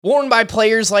Worn by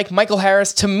players like Michael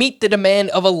Harris to meet the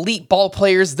demand of elite ball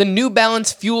players, the New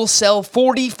Balance Fuel Cell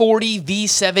 4040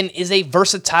 V7 is a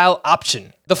versatile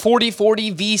option. The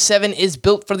 4040 V7 is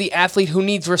built for the athlete who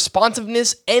needs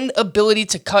responsiveness and ability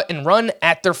to cut and run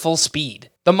at their full speed.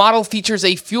 The model features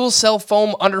a fuel cell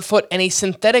foam underfoot and a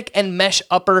synthetic and mesh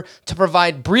upper to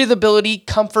provide breathability,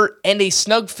 comfort, and a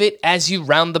snug fit as you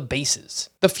round the bases.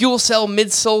 The fuel cell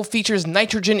midsole features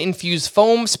nitrogen-infused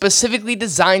foam specifically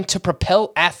designed to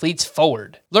propel athletes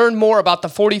forward. Learn more about the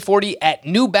 4040 at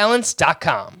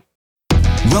newbalance.com.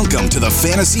 Welcome to the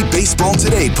Fantasy Baseball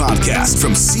Today podcast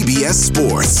from CBS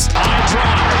Sports. High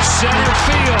drive, center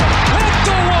field, hit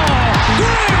the wall,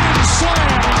 grand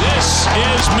slam. This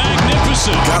is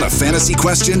magnificent. Got a fantasy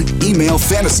question? Email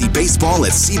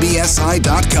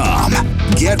fantasybaseball@cbsi.com.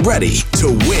 Get ready to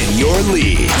win your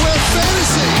league. Where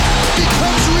fantasy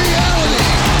becomes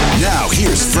reality. Now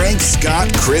here's Frank,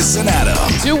 Scott, Chris, and Adam.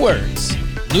 2 words,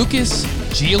 Lucas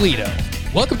Giolito.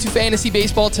 Welcome to Fantasy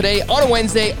Baseball Today on a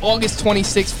Wednesday, August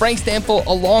 26th. Frank Stanfield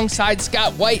alongside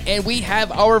Scott White, and we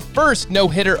have our first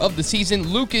no-hitter of the season.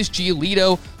 Lucas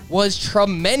Giolito was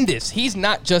tremendous. He's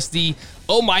not just the,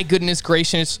 oh my goodness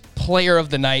gracious, player of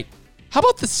the night. How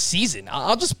about the season?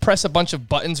 I'll just press a bunch of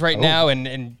buttons right now,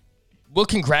 and we'll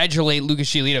congratulate Lucas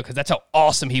Giolito because that's how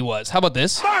awesome he was. How about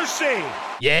this? Mercy!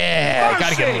 Yeah, Mercy!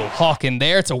 Gotta get a little hawk in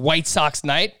there. It's a White Sox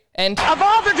night. And of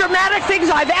all the dramatic things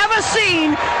I've ever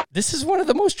seen, this is one of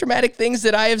the most dramatic things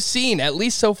that I have seen, at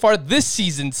least so far this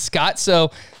season, Scott.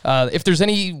 So if there's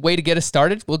any way to get us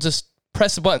started, we'll just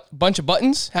press a bunch of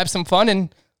buttons, have some fun,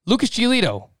 and Lucas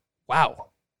Giolito.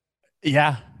 Wow.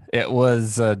 Yeah, it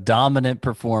was a dominant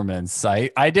performance.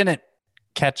 I didn't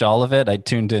catch all of it. I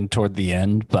tuned in toward the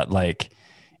end, but like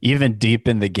even deep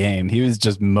in the game, he was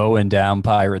just mowing down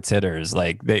Pirates hitters.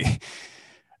 Like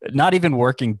not even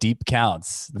working deep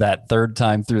counts that third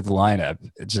time through the lineup.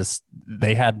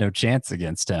 They had no chance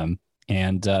against him.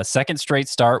 And second straight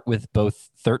start with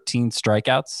both 13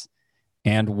 strikeouts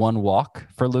and 1 walk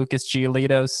for Lucas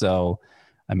Giolito. So,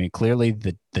 I mean, clearly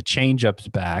the changeup's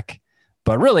back.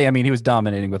 But really, I mean, he was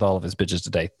dominating with all of his pitches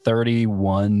today. 30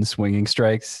 swinging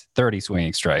strikes.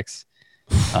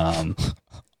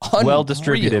 Well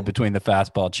distributed between the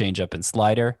fastball, changeup, and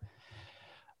slider.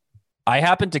 I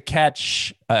happened to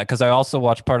catch, because I also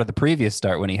watched part of the previous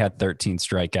start when he had 13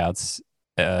 strikeouts,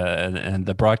 and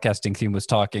the broadcasting team was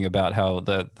talking about how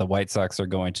the White Sox are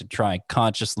going to try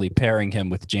consciously pairing him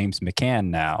with James McCann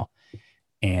now.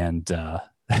 And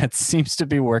that seems to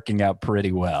be working out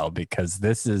pretty well because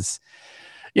this is,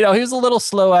 he was a little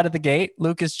slow out of the gate,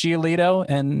 Lucas Giolito.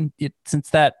 And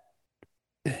since that,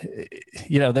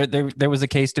 there was a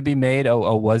case to be made.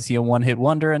 Was he a one-hit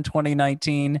wonder in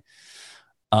 2019?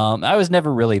 I was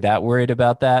never really that worried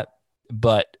about that,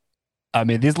 but I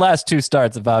mean, these last 2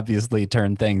 starts have obviously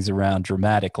turned things around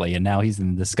dramatically, and now he's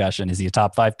in the discussion. Is he a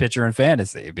top 5 pitcher in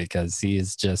fantasy? Because he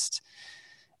is just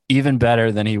even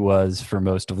better than he was for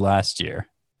most of last year.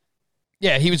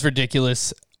 Yeah, he was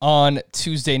ridiculous on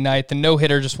Tuesday night. The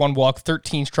no-hitter, just 1 walk,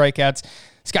 13 strikeouts.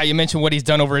 Scott, you mentioned what he's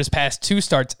done over his past 2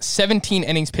 starts. 17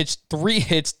 innings pitched, 3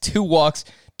 hits, 2 walks,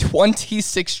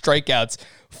 26 strikeouts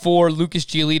for Lucas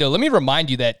Giolito. Let me remind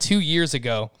you that 2 years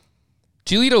ago,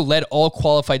 Giolito led all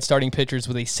qualified starting pitchers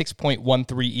with a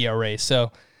 6.13 ERA.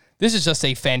 So this is just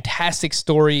a fantastic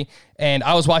story. And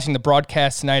I was watching the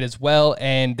broadcast tonight as well,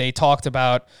 and they talked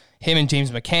about him and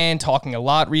James McCann talking a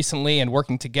lot recently and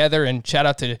working together. And shout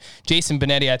out to Jason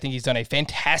Benetti. I think he's done a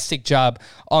fantastic job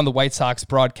on the White Sox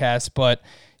broadcast. But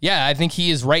yeah, I think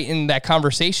he is right in that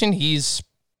conversation. He's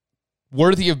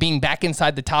worthy of being back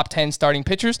inside the top 10 starting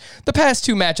pitchers. The past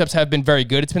 2 matchups have been very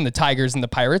good. It's been the Tigers and the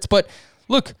Pirates. But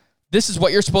look, this is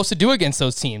what you're supposed to do against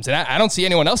those teams. And I don't see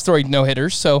anyone else throwing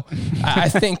no-hitters. So I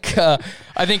think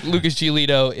Lucas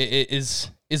Giolito is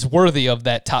worthy of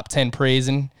that top 10 praise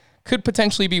and could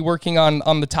potentially be working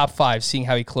on the top 5, seeing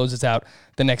how he closes out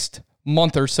the next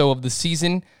month or so of the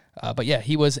season. But yeah,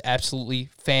 he was absolutely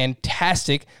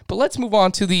fantastic. But let's move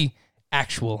on to the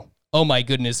actual, oh my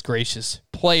goodness gracious,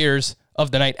 players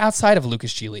of the night outside of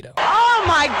Lucas Giolito. oh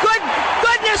my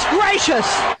goodness gracious.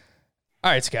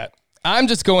 All right, Scott. I'm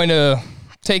just going to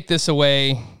take this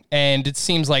away, and it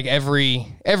seems like every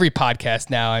podcast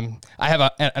now I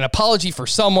have an apology for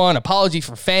someone, apology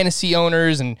for fantasy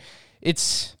owners, and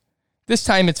this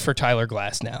time it's for Tyler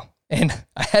Glass now. And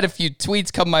I had a few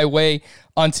tweets come my way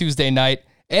on Tuesday night,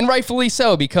 and rightfully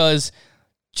so, because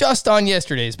just on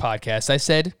yesterday's podcast, I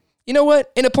said, you know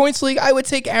what? In a points league, I would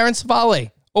take Aaron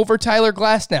Savale over Tyler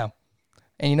Glass now.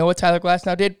 And you know what Tyler Glass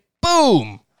now did?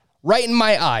 Boom! Right in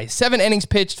my eye. 7 innings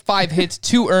pitched, 5 hits,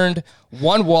 2 earned,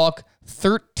 1 walk,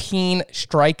 13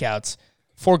 strikeouts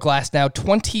for Glasnow,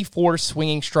 24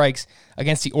 swinging strikes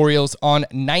against the Orioles on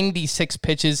 96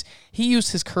 pitches. He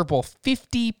used his curveball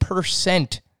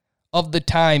 50% of the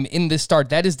time in this start.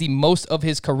 That is the most of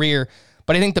his career.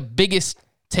 But I think the biggest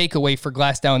takeaway for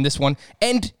Glasnow in this one,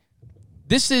 and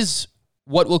this is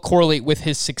what will correlate with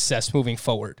his success moving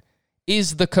forward,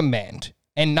 is the command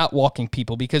and not walking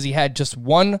people, because he had just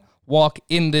one walk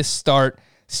in this start,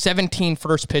 17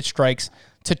 first pitch strikes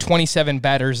to 27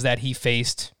 batters that he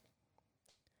faced.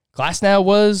 Glasnow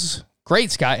was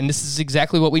great, Scott, and this is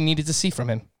exactly what we needed to see from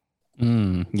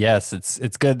him. Yes,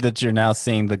 it's good that you're now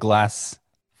seeing the glass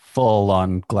full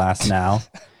on Glasnow.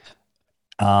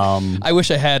 I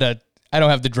wish I had I don't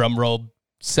have the drum roll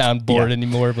soundboard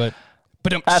anymore, but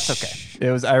that's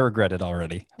okay. I regret it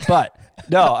already. But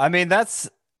no, I mean that's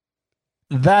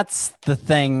the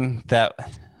thing that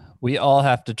we all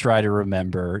have to try to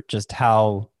remember, just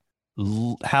how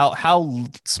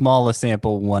small a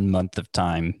sample 1 month of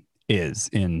time is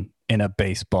in a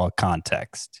baseball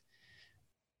context.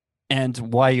 And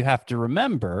why you have to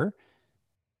remember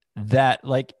that,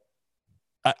 like,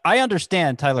 I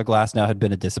understand Tyler Glasnow had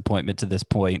been a disappointment to this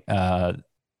point.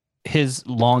 His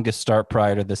longest start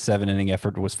prior to the 7-inning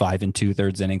effort was 5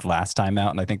 2/3 innings last time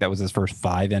out, and I think that was his first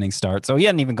 5-inning start. So he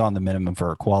hadn't even gone the minimum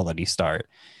for a quality start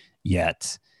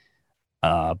yet.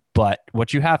 But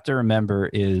what you have to remember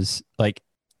is, like,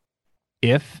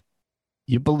 if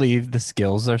you believe the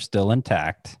skills are still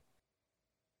intact,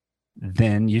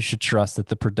 then you should trust that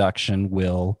the production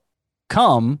will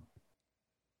come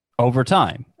over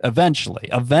time.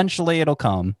 Eventually it'll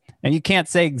come. And you can't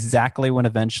say exactly when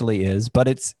eventually is, but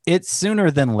it's sooner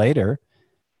than later.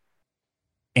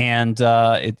 And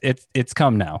it's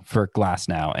come now for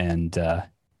Glasnow, and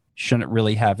shouldn't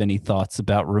really have any thoughts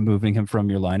about removing him from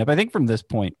your lineup. I think from this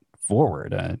point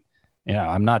forward,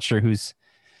 I'm not sure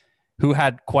who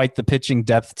had quite the pitching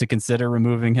depth to consider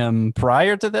removing him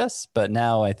prior to this, but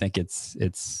now I think it's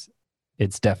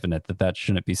definite that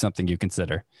shouldn't be something you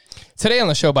consider. Today on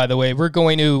the show, by the way, we're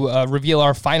going to reveal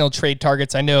our final trade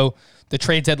targets. I know the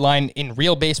trade deadline in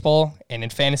real baseball and in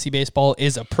fantasy baseball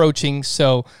is approaching,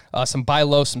 so some buy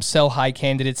low, some sell high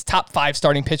candidates, top 5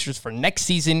 starting pitchers for next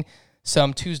season,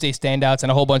 some Tuesday standouts,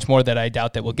 and a whole bunch more that I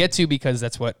doubt that we'll get to, because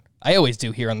that's what I always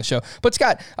do here on the show. But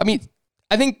Scott, I mean,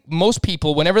 I think most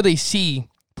people, whenever they see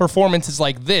performances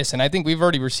like this, and I think we've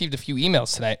already received a few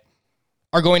emails tonight,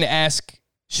 are going to ask,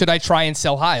 should I try and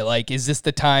sell high? Like, is this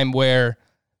the time where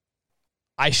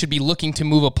I should be looking to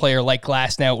move a player like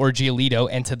Glasnow or Giolito?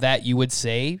 And to that, you would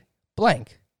say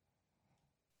blank.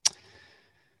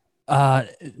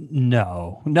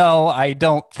 No, I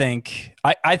don't think.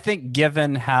 I think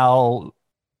given how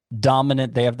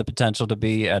dominant they have the potential to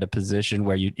be at a position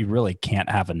where you really can't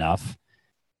have enough,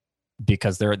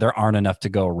 because there aren't enough to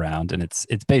go around, and it's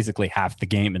basically half the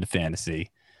game in fantasy.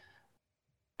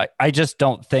 I just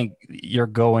don't think you're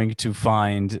going to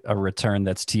find a return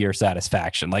that's to your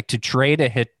satisfaction. Like, to trade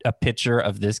a pitcher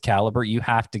of this caliber, you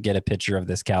have to get a pitcher of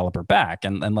this caliber back.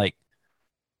 And like,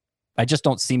 I just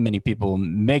don't see many people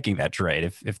making that trade.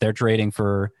 If they're trading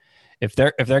for, if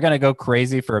they're going to go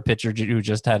crazy for a pitcher who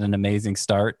just had an amazing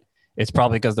start, it's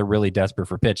probably because they're really desperate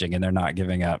for pitching and they're not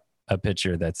giving up a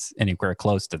pitcher that's anywhere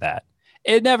close to that.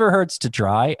 It never hurts to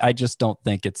try. I just don't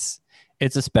think it's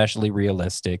especially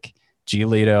realistic.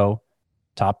 Giolito,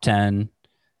 top 10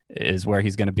 is where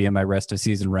he's going to be in my rest of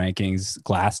season rankings.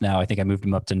 Glasnow, I think I moved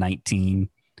him up to 19.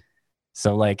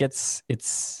 So like,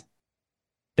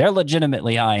 they're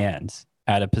legitimately high end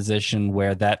at a position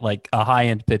where that, like, a high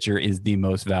end pitcher is the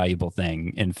most valuable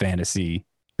thing in fantasy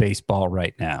baseball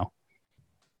right now.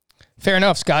 Fair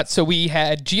enough, Scott. So we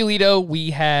had Giolito,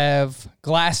 we have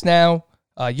Glasnow.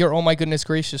 Your oh my goodness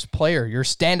gracious player, your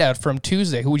standout from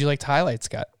Tuesday. Who would you like to highlight,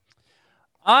 Scott?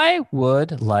 I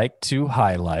would like to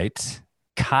highlight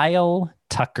Kyle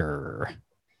Tucker.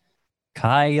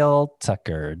 Kyle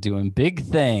Tucker doing big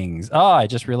things. Oh, I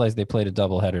just realized they played a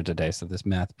doubleheader today, so this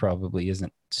math probably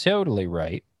isn't totally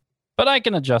right, but I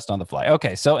can adjust on the fly.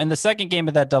 Okay, so in the second game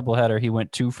of that doubleheader, he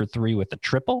went 2 for 3 with a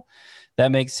triple.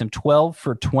 That makes him 12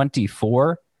 for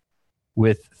 24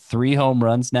 with 3 home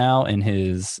runs now in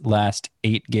his last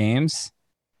 8 games.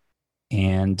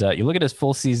 And you look at his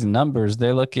full season numbers,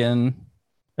 they're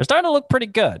starting to look pretty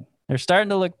good.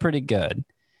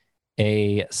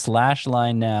 A slash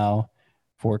line now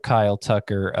for Kyle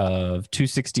Tucker of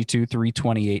 262,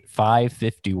 328,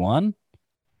 551.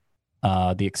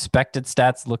 The expected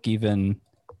stats look even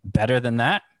better than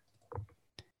that.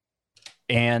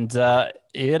 And,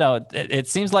 it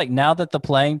seems like now that the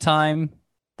playing time,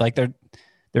 like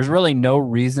there's really no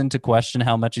reason to question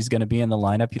how much he's going to be in the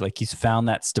lineup. He's found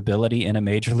that stability in a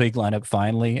major league lineup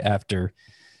finally after,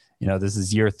 This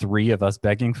is year 3 of us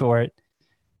begging for it.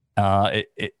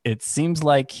 It seems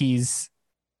like he's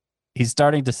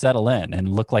starting to settle in and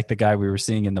look like the guy we were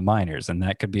seeing in the minors, and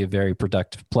that could be a very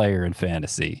productive player in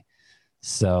fantasy.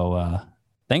 So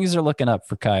things are looking up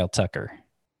for Kyle Tucker.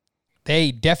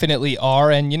 They definitely are.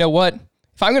 And you know what?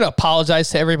 If I'm going to apologize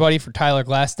to everybody for Tyler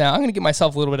Glasnow, I'm going to give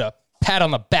myself a little bit of pat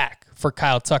on the back for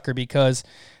Kyle Tucker, because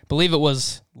I believe it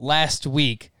was last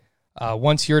week,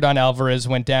 once Yordan Alvarez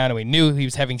went down and we knew he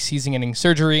was having season-ending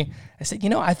surgery, I said,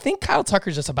 I think Kyle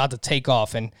Tucker's just about to take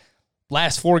off. And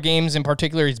last 4 games in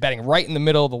particular, he's batting right in the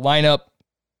middle of the lineup,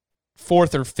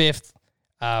 4th or 5th,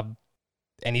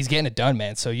 and he's getting it done,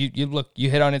 man. So you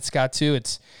hit on it, Scott, too.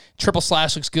 It's triple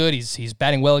slash looks good. He's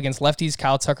batting well against lefties.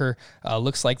 Kyle Tucker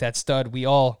looks like that stud we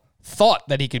all thought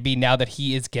that he could be now that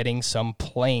he is getting some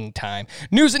playing time.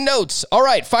 News and notes. All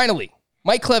right, finally,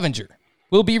 Mike Clevinger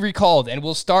will be recalled and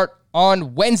will start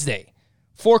on Wednesday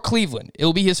for Cleveland. It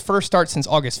will be his first start since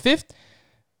August 5th,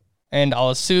 and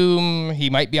I'll assume he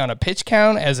might be on a pitch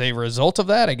count as a result of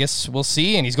that. I guess we'll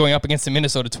see, and he's going up against the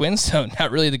Minnesota Twins, so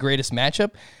not really the greatest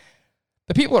matchup.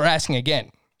 The people are asking again,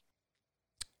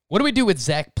 what do we do with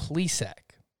Zach Plesac?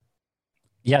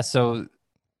 Yeah, so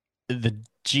the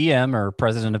GM or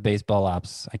president of baseball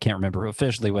ops, I can't remember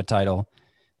officially what title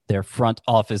their front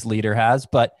office leader has,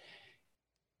 but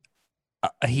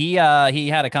he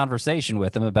had a conversation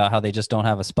with him about how they just don't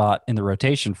have a spot in the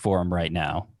rotation for him right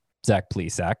now, Zach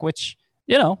Plesac, which,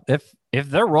 if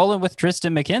they're rolling with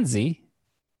Tristan McKenzie,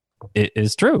 it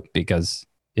is true, because,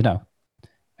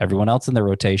 everyone else in the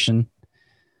rotation,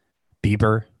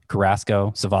 Bieber,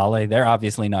 Carrasco, Savale, they're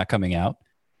obviously not coming out.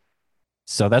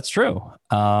 So that's true.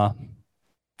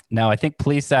 Now, I think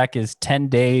Plesac is 10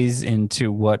 days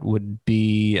into what would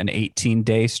be an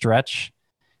 18-day stretch.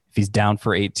 If he's down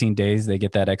for 18 days, they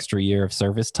get that extra year of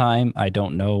service time. I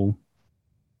don't know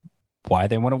why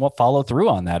they want to follow through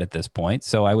on that at this point.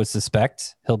 So I would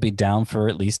suspect he'll be down for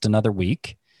at least another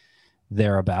week,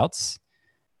 thereabouts.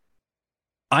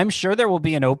 I'm sure there will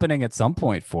be an opening at some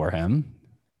point for him.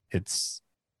 It's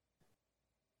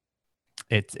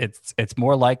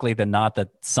more likely than not that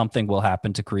something will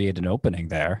happen to create an opening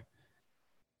there.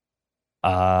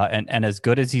 And as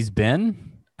good as he's been,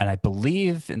 and I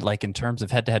believe in terms of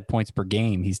head-to-head points per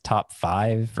game, he's top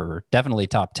 5 or definitely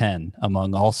top 10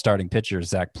 among all starting pitchers.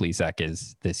 Zach Plesac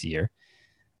is this year.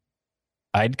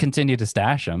 I'd continue to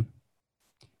stash him.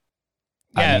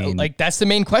 Yeah, that's the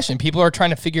main question. People are trying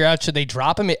to figure out, should they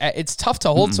drop him? It's tough to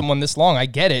hold someone this long. I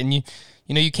get it. And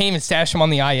you can't even stash him on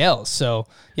the IL. So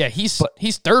yeah, he's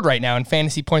 3rd right now in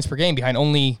fantasy points per game behind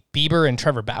only Bieber and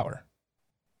Trevor Bauer.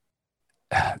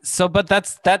 So, but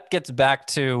that gets back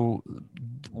to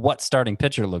what starting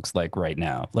pitcher looks like right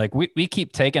now. Like we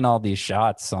keep taking all these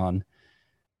shots on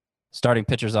starting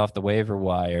pitchers off the waiver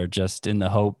wire just in the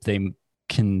hope they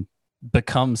can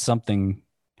become something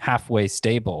halfway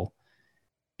stable.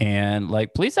 And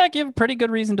Plesac, you have a pretty good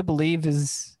reason to believe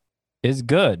is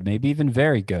good, maybe even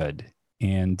very good.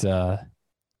 And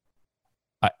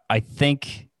I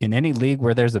think in any league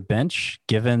where there's a bench,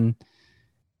 given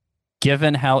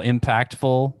how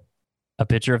impactful a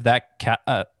pitcher of that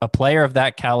a player of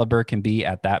that caliber can be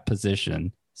at that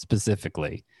position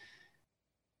specifically,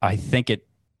 I think it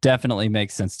definitely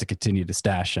makes sense to continue to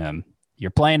stash him.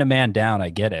 You're playing a man down, I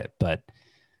get it, but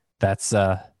that's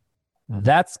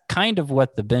kind of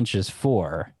what the bench is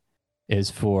for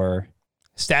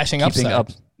stashing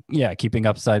upside. Keeping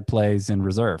upside plays in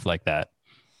reserve like that.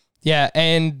 Yeah,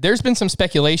 and there's been some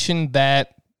speculation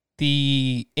that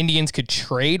the Indians could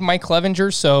trade Mike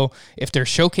Clevinger. So if they're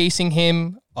showcasing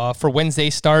him for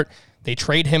Wednesday's start, they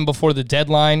trade him before the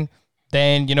deadline,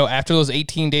 then, after those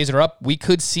 18 days are up, we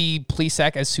could see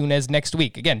Plesac as soon as next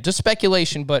week. Again, just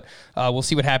speculation, but we'll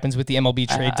see what happens with the MLB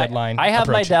trade deadline. I have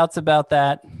my doubts about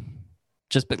that.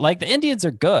 The Indians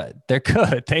are good. They're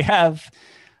good. They have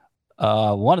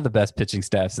one of the best pitching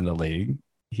staffs in the league.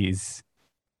 He's,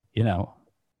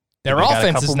 their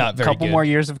offense is not very good. A couple more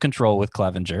years of control with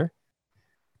Clevinger.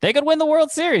 They could win the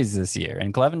World Series this year,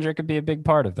 and Clevinger could be a big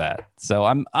part of that. So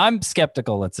I'm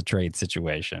skeptical it's a trade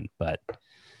situation, but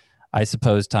I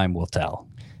suppose time will tell.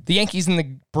 The Yankees and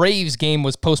the Braves game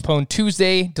was postponed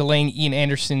Tuesday, delaying Ian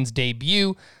Anderson's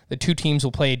debut. The two teams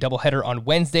will play a doubleheader on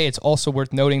Wednesday. It's also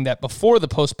worth noting that before the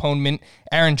postponement,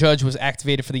 Aaron Judge was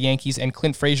activated for the Yankees and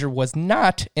Clint Frazier was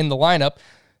not in the lineup.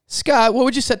 Scott, what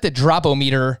would you set the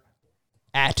drop-o-meter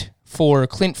at for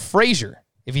Clint Frazier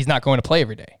if he's not going to play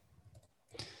every day?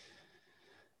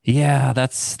 Yeah,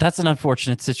 that's an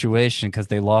unfortunate situation because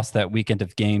they lost that weekend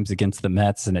of games against the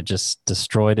Mets and it just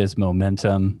destroyed his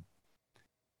momentum.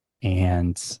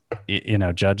 And,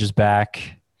 Judge is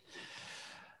back.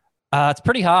 It's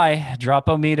pretty high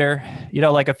drop-o-meter.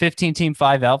 Like a 15-team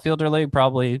 5 outfielder league,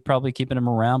 probably keeping him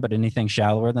around, but anything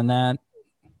shallower than that,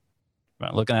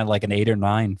 looking at like an 8 or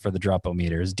 9 for the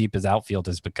drop-o-meter, as deep as outfield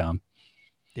has become.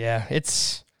 Yeah,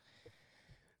 it's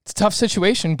a tough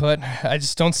situation, but I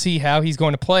just don't see how he's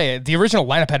going to play. The original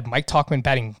lineup had Mike Tauchman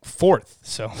batting 4th,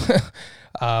 so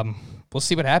we'll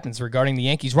see what happens regarding the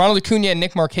Yankees. Ronald Acuna and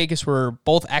Nick Markakis were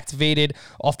both activated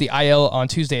off the IL on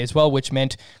Tuesday as well, which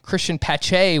meant Christian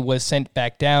Pache was sent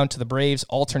back down to the Braves'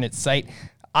 alternate site.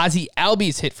 Ozzie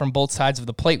Albies hit from both sides of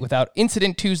the plate without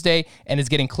incident Tuesday and is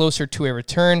getting closer to a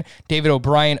return. David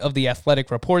O'Brien of The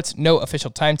Athletic reports no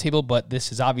official timetable, but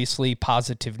this is obviously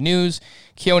positive news.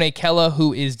 Keone Kela,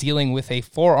 who is dealing with a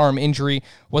forearm injury,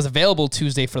 was available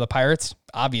Tuesday for the Pirates.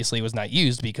 Obviously was not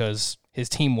used because his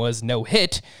team was no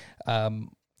hit.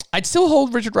 I'd still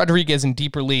hold Richard Rodriguez in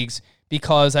deeper leagues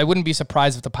because I wouldn't be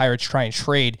surprised if the Pirates try and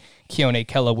trade Keone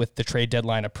Kela with the trade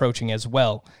deadline approaching as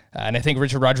well. And I think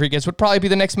Richard Rodriguez would probably be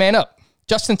the next man up.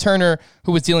 Justin Turner,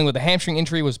 who was dealing with a hamstring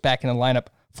injury, was back in the lineup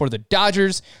for the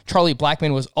Dodgers. Charlie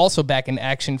Blackmon was also back in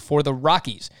action for the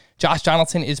Rockies. Josh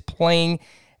Donaldson is playing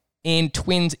in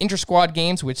Twins inter-squad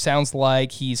games, which sounds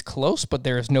like he's close, but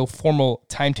there is no formal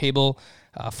timetable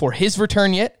for his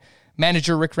return yet.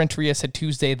 Manager Rick Renteria said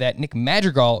Tuesday that Nick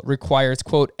Madrigal requires,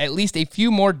 quote, at least a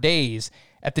few more days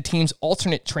at the team's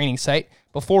alternate training site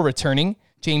before returning.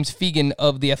 James Fegan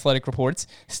of The Athletic reports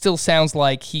still sounds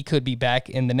like he could be back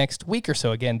in the next week or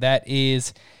so. Again, that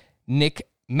is Nick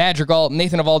Madrigal.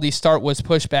 Nathan Eovaldi's start was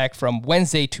pushed back from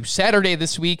Wednesday to Saturday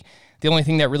this week. The only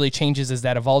thing that really changes is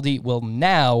that Eovaldi will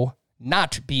now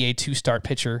not be a 2-start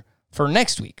pitcher for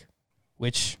next week,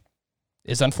 which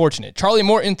is unfortunate. Charlie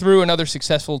Morton threw another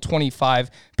successful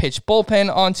 25-pitch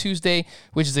bullpen on Tuesday,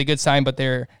 which is a good sign, but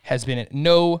there has been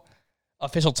no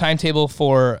official timetable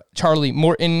for Charlie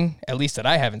Morton, at least that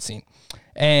I haven't seen.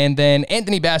 And then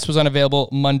Anthony Bass was unavailable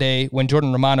Monday when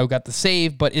Jordan Romano got the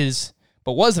save, but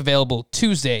was available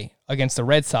Tuesday against the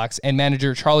Red Sox, and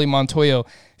manager Charlie Montoyo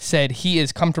said he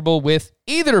is comfortable with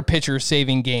either pitcher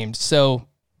saving games. So,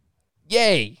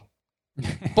 yay.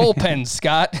 Bullpen,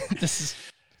 Scott. This is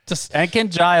just... And Ken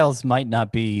Giles might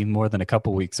not be more than a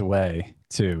couple weeks away,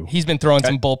 too. He's been throwing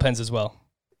some bullpens as well.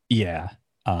 Yeah.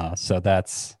 So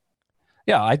that's...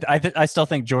 Yeah, I still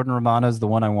think Jordan Romano is the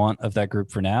one I want of that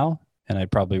group for now, and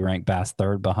I'd probably rank Bass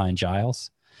 3rd behind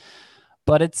Giles.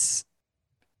 But it's...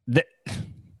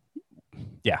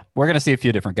 Yeah, we're going to see a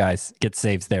few different guys get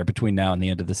saves there between now and the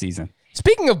end of the season.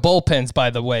 Speaking of bullpens, by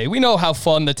the way, we know how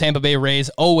fun the Tampa Bay Rays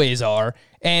always are,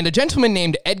 and a gentleman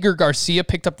named Edgar Garcia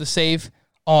picked up the save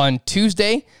on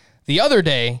Tuesday. The other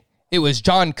day, it was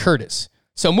John Curtis.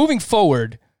 So moving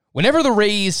forward, whenever the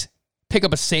Rays pick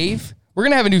up a save, we're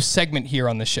going to have a new segment here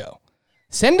on the show.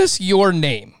 Send us your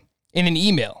name in an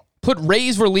email. Put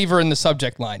Rays reliever in the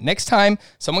subject line. Next time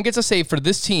someone gets a save for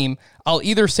this team, I'll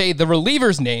either say the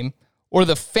reliever's name or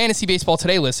the Fantasy Baseball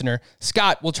Today listener.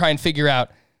 Scott will try and figure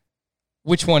out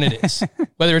which one it is,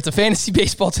 whether it's a Fantasy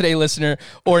Baseball Today listener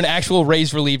or an actual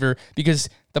Rays reliever, because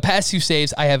the past 2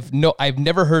 saves, I've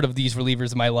never heard of these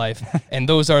relievers in my life, and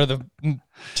those are the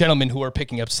gentlemen who are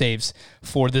picking up saves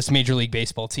for this Major League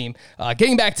Baseball team.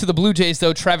 Getting back to the Blue Jays,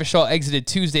 though, Travis Shaw exited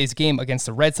Tuesday's game against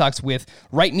the Red Sox with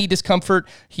right knee discomfort.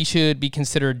 He should be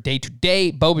considered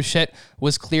day-to-day. Bo Bichette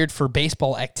was cleared for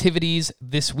baseball activities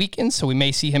this weekend, so we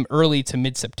may see him early to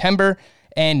mid-September,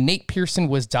 and Nate Pearson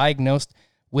was diagnosed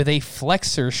with a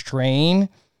flexor strain.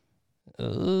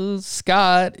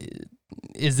 Scott,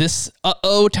 is this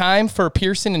time for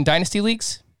Pearson in Dynasty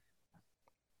Leagues?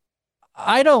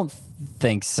 I don't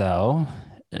think so.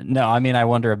 No, I mean, I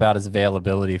wonder about his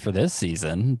availability for this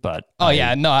season, but...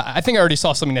 I think I already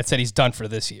saw something that said he's done for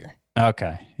this year.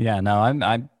 Okay. Yeah, no,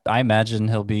 I imagine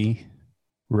he'll be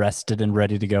rested and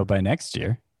ready to go by next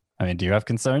year. I mean, do you have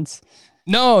concerns?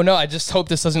 No, I just hope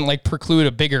this doesn't preclude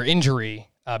a bigger injury.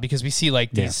 Because we see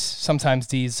sometimes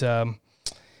these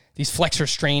flexor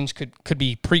strains could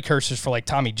be precursors for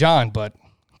Tommy John, but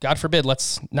God forbid,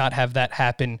 let's not have that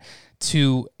happen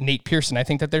to Nate Pearson. I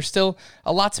think that there's still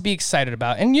a lot to be excited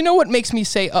about. And you know what makes me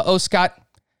say, Scott?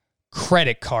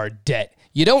 Credit card debt.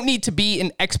 You don't need to be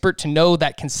an expert to know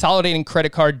that consolidating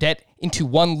credit card debt into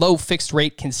one low fixed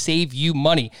rate can save you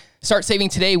money. Start saving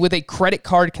today with a credit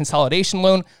card consolidation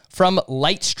loan from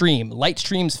Lightstream.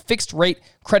 Lightstream's fixed rate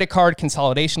credit card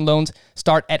consolidation loans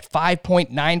start at 5.95%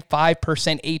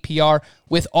 APR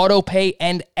with auto pay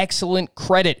and excellent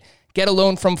credit. Get a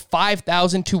loan from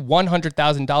 $5,000 to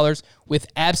 $100,000 with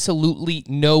absolutely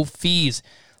no fees.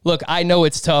 Look, I know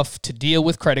it's tough to deal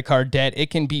with credit card debt.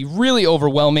 It can be really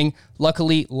overwhelming.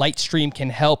 Luckily, Lightstream can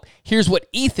help. Here's what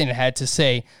Ethan had to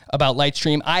say about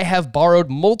Lightstream. I have borrowed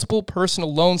multiple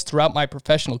personal loans throughout my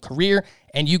professional career,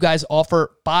 and you guys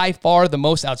offer by far the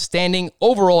most outstanding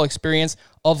overall experience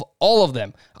of all of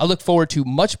them. I look forward to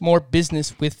much more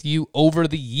business with you over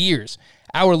the years.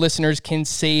 Our listeners can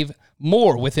save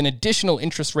more with an additional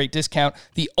interest rate discount.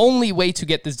 The only way to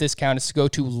get this discount is to go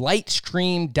to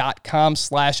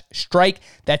lightstream.com/strike.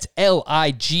 That's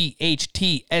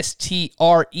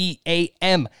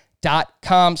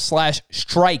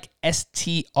lightstream.com/strike,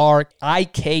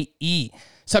 STRIKE.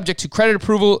 Subject to credit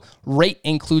approval, rate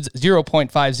includes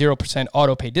 0.50%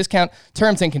 auto pay discount.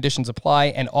 Terms and conditions apply,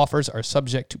 and offers are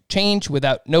subject to change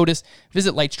without notice.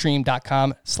 Visit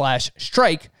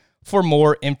lightstream.com/strike for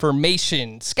more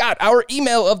information. Scott, our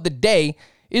email of the day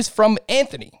is from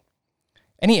Anthony.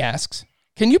 And he asks,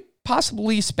 can you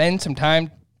possibly spend some time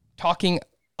talking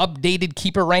updated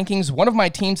keeper rankings? One of my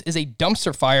teams is a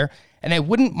dumpster fire, and I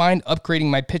wouldn't mind upgrading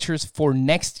my pitchers for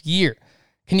next year.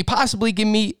 Can you possibly give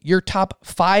me your top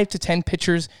 5 to 10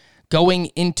 pitchers going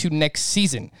into next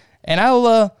season? And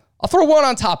I'll throw one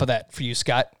on top of that for you,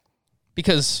 Scott,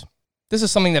 because this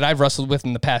is something that I've wrestled with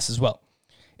in the past as well.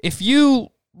 If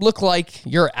you look like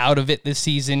you're out of it this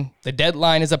season, the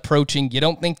deadline is approaching, you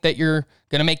don't think that you're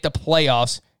going to make the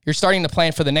playoffs, you're starting to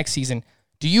plan for the next season,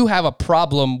 do you have a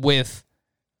problem with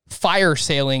fire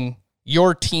sailing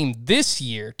your team this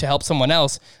year to help someone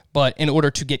else, but in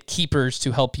order to get keepers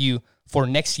to help you for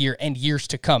next year and years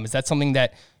to come? Is that something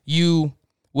that you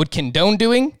would condone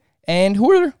doing? And who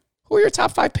are your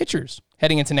top 5 pitchers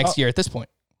heading into next year at this point?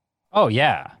 Oh,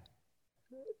 yeah.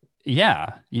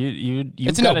 Yeah, you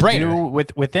it's a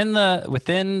no-brainer. Within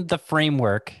the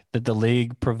framework that the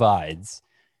league provides.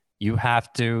 You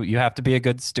have to be a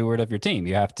good steward of your team.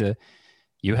 You have to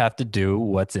do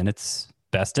what's in its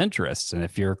best interests. And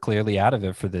if you're clearly out of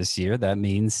it for this year, that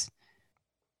means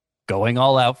going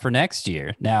all out for next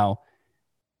year. Now,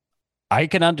 I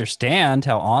can understand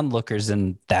how onlookers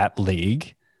in that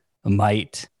league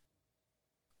might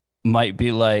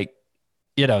be like,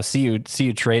 see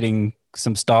you trading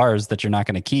some stars that you're not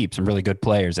going to keep, some really good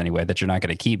players anyway, that you're not going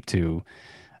to keep to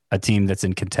a team that's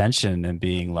in contention, and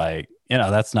being like,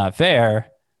 that's not fair.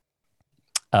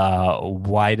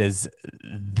 Why does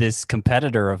this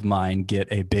competitor of mine get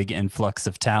a big influx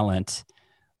of talent?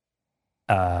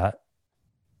 Because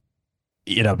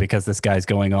this guy's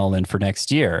going all in for next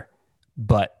year.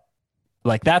 But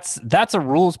like that's a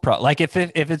rules problem. Like if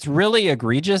it's really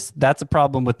egregious, that's a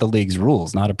problem with the league's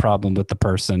rules, not a problem with the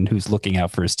person who's looking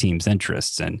out for his team's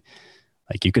interests. And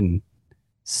like you can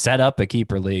set up a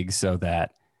keeper league so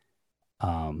that,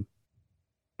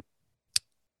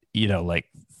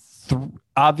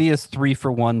 obvious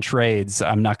 3-for-1 trades.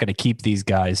 I'm not going to keep these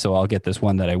guys, so I'll get this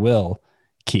one that I will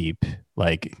keep.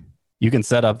 Like you can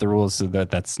set up the rules so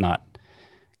that that's not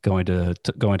going to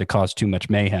cause too much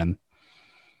mayhem.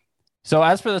 So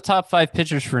as for the top 5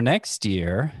 pitchers for next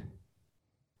year,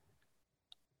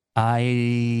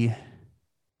 I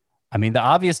mean, the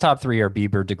obvious top 3 are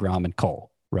Bieber, DeGrom, and Cole,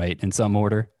 right? In some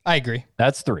order. I agree.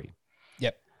 That's 3.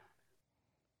 Yep.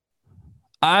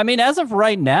 I mean, as of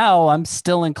right now, I'm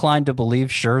still inclined to believe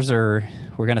Scherzer,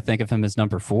 we're going to think of him as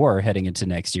number 4 heading into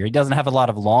next year. He doesn't have a lot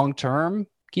of long-term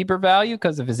keeper value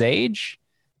because of his age.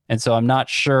 And so I'm not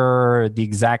sure the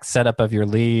exact setup of your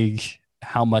league,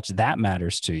 how much that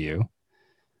matters to you.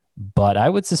 But I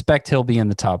would suspect he'll be in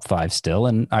the top 5 still,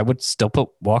 and I would still put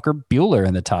Walker Buehler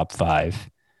in the top 5.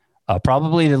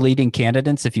 Probably the leading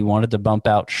candidates, if you wanted to bump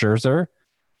out Scherzer,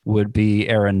 would be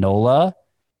Aaron Nola,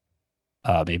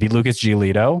 maybe Lucas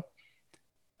Giolito,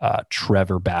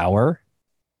 Trevor Bauer.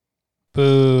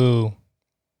 Boo.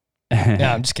 No,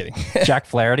 I'm just kidding. Jack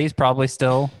Flaherty's probably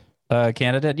still a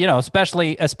candidate,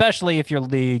 especially if your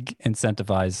league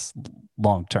incentivizes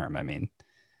long term. I mean,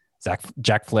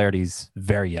 Jack Flaherty's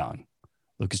very young.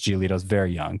 Lucas Giolito's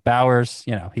very young. Bowers,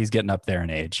 he's getting up there in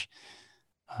age.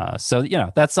 So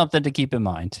that's something to keep in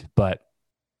mind. But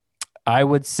I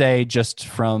would say, just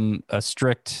from a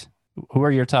strict, who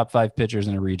are your top 5 pitchers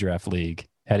in a redraft league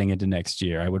heading into next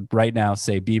year? I would right now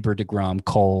say Bieber, DeGrom,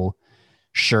 Cole,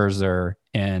 Scherzer,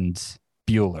 and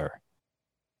Buehler.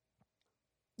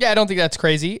 Yeah, I don't think that's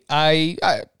crazy. I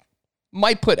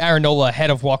might put Aaron Nola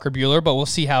ahead of Walker Buehler, but we'll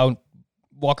see how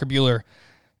Walker Buehler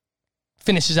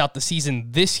finishes out the season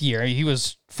this year. He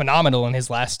was phenomenal in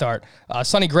his last start.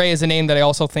 Sonny Gray is a name that I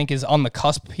also think is on the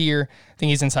cusp here. I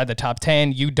think he's inside the top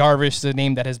 10. Yu Darvish is a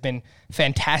name that has been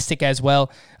fantastic as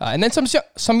well. And then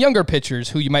some younger pitchers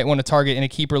who you might want to target in a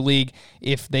keeper league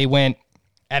if they went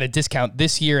at a discount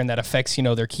this year, and that affects,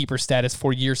 their keeper status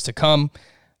for years to come.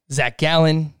 Zach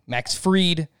Gallen, Max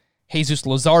Fried, Jesus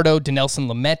Luzardo, Dinelson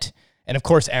Lamet, and of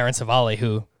course Aaron Savale,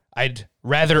 who I'd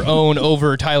rather own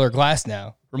over Tyler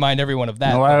Glasnow. Remind everyone of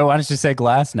that. Why don't you say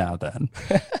Glasnow then?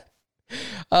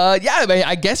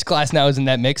 I guess Glasnow is in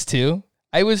that mix too.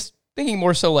 I was thinking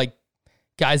more so like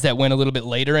guys that went a little bit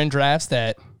later in drafts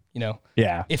that,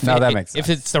 Yeah. If that makes sense. If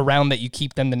it's the round that you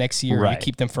keep them the next year, or you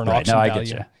keep them for an auction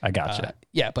value. I get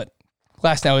you. But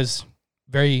Glasnow is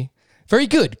very, very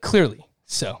good, clearly.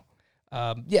 So,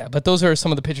 but those are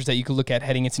some of the pitchers that you could look at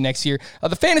heading into next year.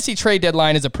 The fantasy trade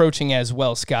deadline is approaching as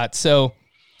well, Scott. So,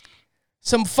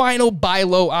 some final buy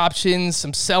low options,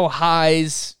 some sell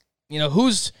highs.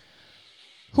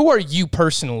 Who are you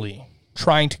personally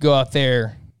trying to go out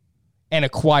there and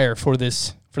acquire for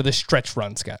this stretch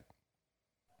run, Scott?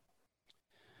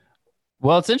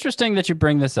 Well, it's interesting that you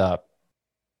bring this up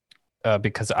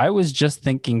because I was just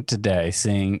thinking today,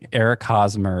 seeing Eric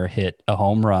Hosmer hit a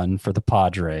home run for the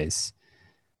Padres.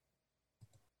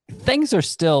 Things are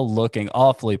still looking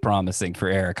awfully promising for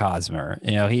Eric Hosmer.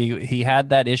 He had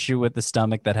that issue with the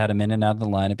stomach that had him in and out of the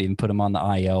lineup, even put him on the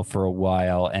IL for a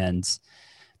while, and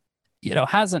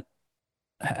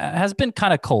has been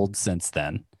kind of cold since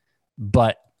then.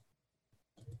 But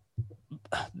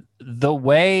the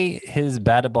way his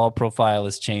batted ball profile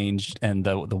has changed and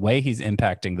the way he's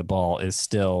impacting the ball is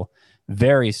still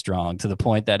very strong, to the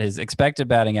point that his expected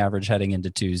batting average heading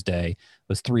into Tuesday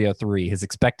was 303. His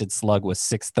expected slug was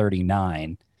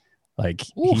 639. Like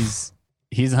he's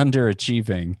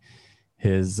underachieving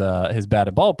his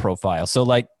batted ball profile. So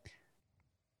like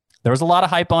there was a lot of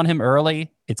hype on him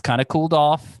early. It's kind of cooled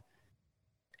off.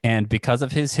 And because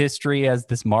of his history as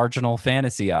this marginal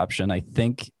fantasy option, I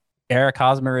think Eric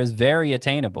Hosmer is very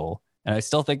attainable. And I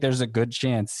still think there's a good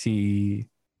chance he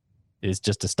is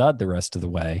just a stud the rest of the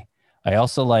way. I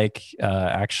also like,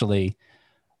 I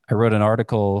wrote an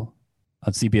article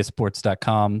on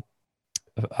CBSSports.com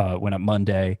went up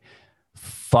Monday,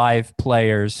 5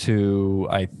 players who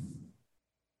I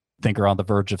think are on the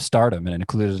verge of stardom, and it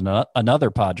included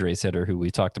another Padres hitter who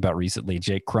we talked about recently,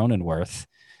 Jake Cronenworth,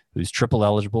 who's triple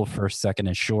eligible, first, second,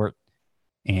 and short.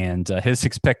 And his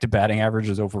expected batting average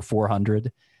is over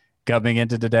 400 coming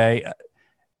into today.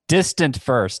 Distant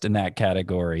first in that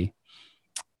category.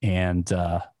 And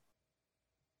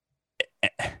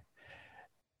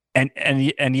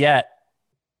yet,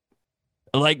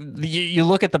 like, you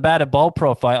look at the batted ball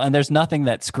profile and there's nothing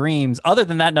that screams, other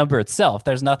than that number itself,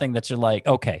 there's nothing that you're like,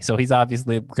 okay, so he's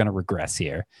obviously going to regress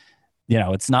here.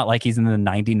 It's not like he's in the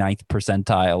 99th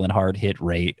percentile in hard hit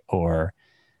rate or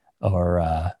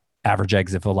average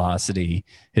exit velocity.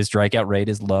 His strikeout rate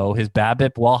is low. His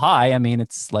BABIP, while high, I mean,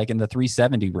 it's like in the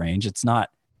 370 range. It's not,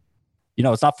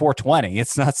 it's not 420.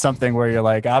 It's not something where you're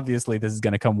like, obviously this is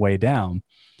going to come way down.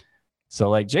 So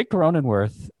like Jake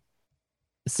Cronenworth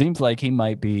seems like he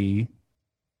might be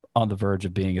on the verge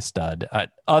of being a stud.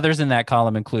 Others in that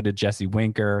column included Jesse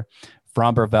Winker,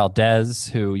 Framber Valdez,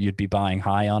 who you'd be buying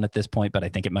high on at this point, but I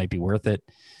think it might be worth it.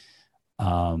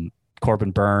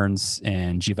 Corbin Burns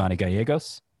and Giovanni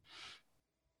Gallegos.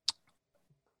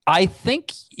 I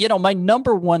think, my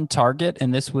number one target,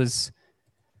 and this was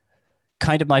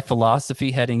kind of my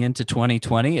philosophy heading into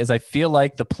 2020, is I feel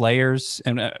like the players,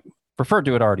 and I referred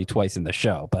to it already twice in the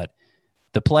show, but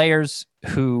the players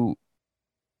who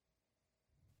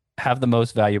have the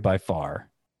most value by far,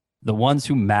 the ones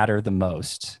who matter the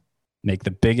most, make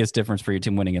the biggest difference for your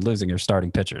team winning and losing, are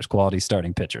starting pitchers, quality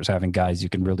starting pitchers, having guys you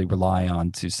can really rely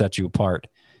on to set you apart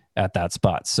at that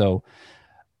spot. So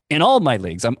in all my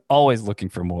leagues, I'm always looking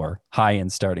for more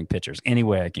high-end starting pitchers, any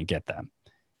way I can get them.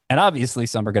 And obviously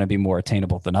some are going to be more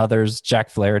attainable than others. Jack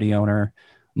Flaherty owner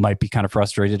might be kind of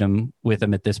frustrated with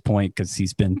him at this point because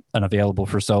he's been unavailable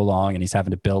for so long and he's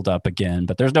having to build up again.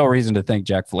 But there's no reason to think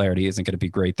Jack Flaherty isn't going to be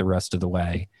great the rest of the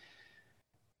way.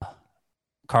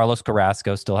 Carlos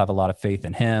Carrasco, still have a lot of faith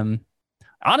in him.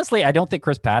 Honestly, I don't think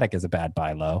Chris Paddock is a bad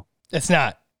buy low. It's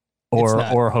not.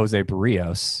 Or Jose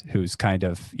Barrios, who's kind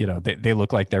of, they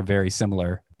look like they're very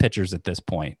similar pitchers at this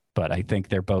point, but I think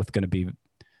they're both going to be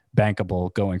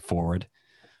bankable going forward.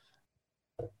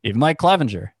 Even Mike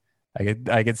Clevenger,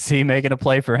 I could see making a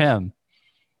play for him.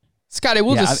 Scott, I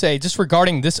will just say, just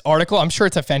regarding this article, I'm sure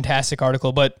it's a fantastic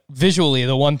article, but visually,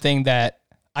 the one thing that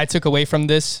I took away from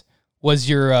this was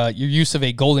your use of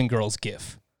a Golden Girls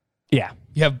gif. Yeah.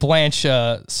 You have Blanche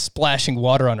splashing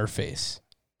water on her face.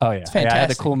 Oh, yeah. I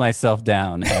had to cool myself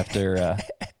down after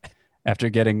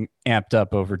getting amped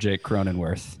up over Jake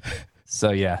Cronenworth.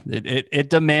 So, yeah, it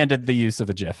demanded the use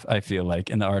of a GIF, I feel like,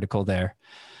 in the article there.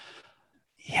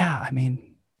 Yeah, I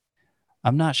mean,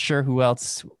 I'm not sure who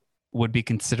else would be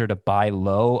considered a buy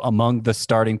low among the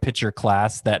starting pitcher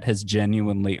class that has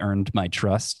genuinely earned my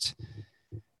trust,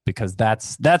 because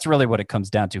that's really what it comes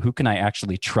down to. Who can I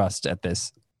actually trust at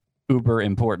this uber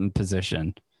important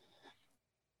position?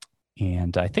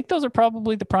 And I think those are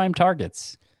probably the prime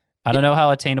targets. I don't know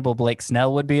how attainable Blake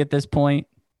Snell would be at this point,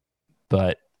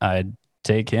 but I'd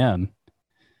take him.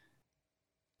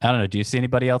 I don't know. Do you see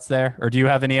anybody else there? Or do you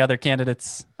have any other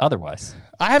candidates otherwise?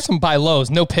 I have some buy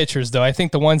lows, no pitchers, though. I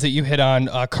think the ones that you hit on,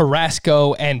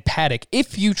 Carrasco and Paddock,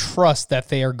 if you trust that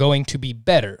they are going to be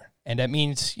better, and that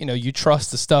means, you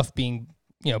trust the stuff being,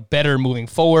 better moving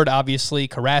forward, obviously.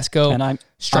 Carrasco and I'm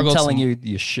telling you,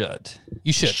 you should.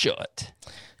 You should.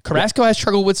 Carrasco has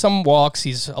struggled with some walks.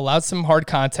 He's allowed some hard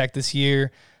contact this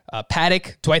year.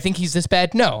 Paddock, do I think he's this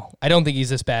bad? No, I don't think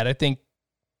he's this bad.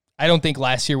 I don't think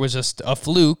last year was just a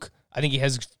fluke. I think he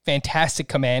has fantastic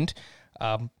command.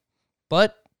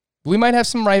 But we might have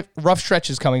some rough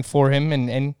stretches coming for him,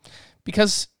 and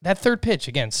because that third pitch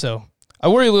again. So I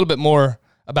worry a little bit more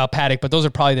about Paddock, but those are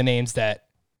probably the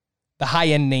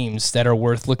high-end names that are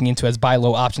worth looking into as buy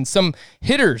low options. Some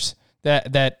hitters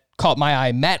that caught my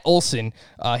eye. Matt Olson,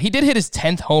 he did hit his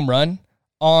 10th home run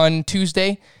on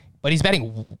Tuesday, but he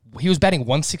was batting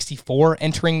 164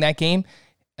 entering that game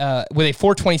with a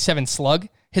 427 slug.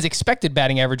 His expected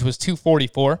batting average was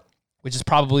 244, which is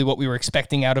probably what we were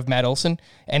expecting out of Matt Olson,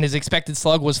 and his expected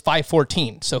slug was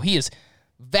 514. So he is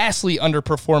vastly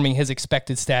underperforming his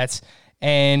expected stats,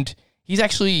 and he's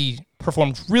actually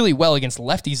performed really well against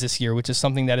lefties this year, which is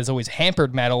something that has always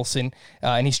hampered Matt Olson,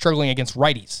 and he's struggling against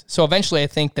righties. So eventually I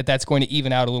think that that's going to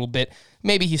even out a little bit.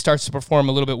 Maybe he starts to perform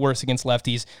a little bit worse against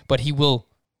lefties, but he will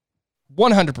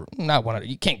 100,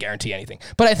 you can't guarantee anything,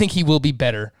 but I think he will be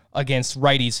better against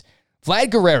righties. Vlad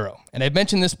Guerrero, and I've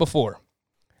mentioned this before,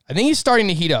 I think he's starting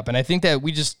to heat up, and I think that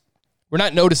we're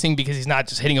not noticing because he's not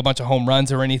just hitting a bunch of home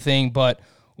runs or anything, but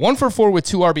 1 for 4 with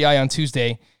 2 RBI on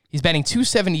Tuesday. He's batting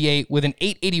 .278 with an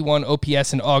 .881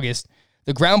 OPS in August.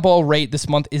 The ground ball rate this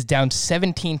month is down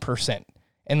 17%,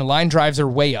 and the line drives are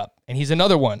way up. And he's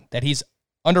another one that he's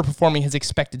underperforming his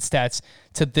expected stats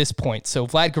to this point. So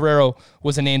Vlad Guerrero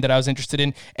was a name that I was interested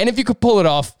in. And if you could pull it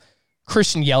off,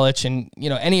 Christian Yelich and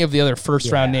any of the other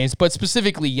first-round names, but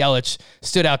specifically Yelich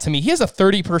stood out to me. He has a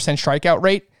 30% strikeout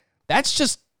rate. That's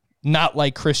just not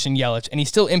like Christian Yelich, and he's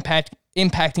still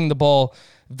impacting the ball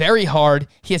very hard.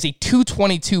 He has a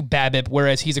 222 BABIP,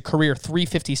 whereas he's a career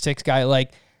 356 guy.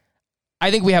 I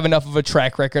think we have enough of a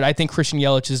track record. I think Christian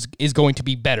Yelich is going to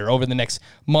be better over the next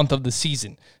month of the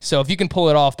season. So if you can pull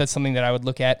it off, that's something that I would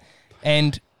look at.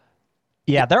 And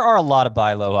yeah, there are a lot of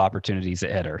buy low opportunities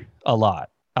at hitter. A lot.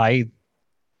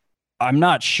 I'm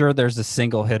not sure there's a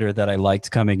single hitter that I liked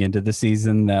coming into the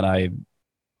season that I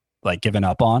given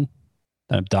up on,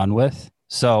 that I'm done with.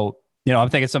 So I'm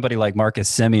thinking somebody like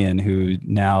Marcus Semien, who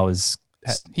now he's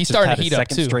starting to heat up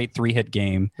too. Second straight 3-hit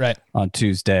game on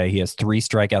Tuesday. He has 3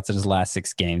 strikeouts in his last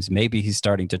 6 games. Maybe he's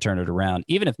starting to turn it around.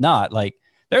 Even if not,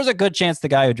 there's a good chance the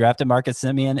guy who drafted Marcus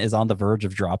Semien is on the verge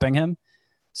of dropping him.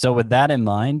 So with that in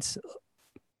mind,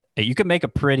 you could make a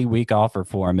pretty weak offer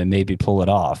for him and maybe pull it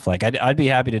off. I'd be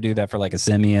happy to do that for a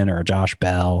Semien or a Josh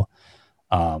Bell.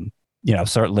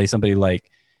 Certainly somebody like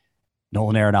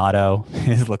Nolan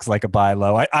Arenado looks like a buy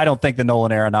low. I don't think the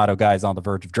Nolan Arenado guy is on the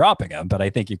verge of dropping him, but I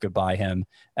think you could buy him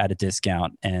at a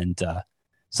discount, and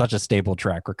such a stable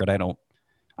track record.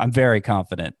 I'm very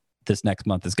confident this next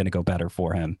month is going to go better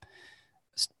for him.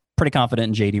 Pretty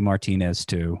confident in JD Martinez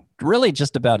too. Really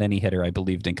just about any hitter I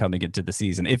believed in coming into the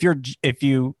season. If you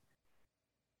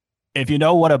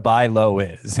know what a buy low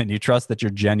is and you trust that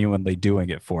you're genuinely doing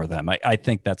it for them, I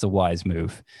think that's a wise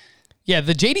move. Yeah,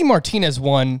 the JD Martinez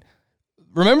one,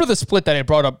 remember the split that I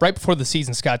brought up right before the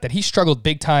season, Scott, that he struggled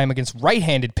big time against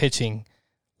right-handed pitching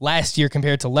last year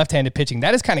compared to left-handed pitching.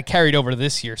 That is kind of carried over to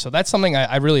this year. So that's something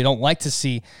I really don't like to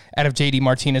see out of JD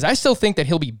Martinez. I still think that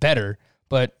he'll be better,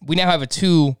 but we now have a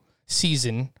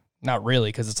 2-season, not really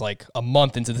because it's a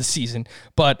month into the season,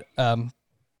 but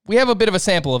we have a bit of a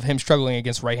sample of him struggling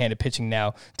against right-handed pitching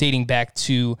now, dating back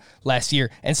to last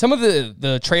year. And some of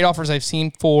the trade offers I've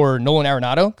seen for Nolan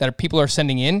Arenado that people are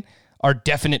sending in are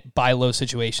definite buy low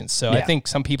situations. So I think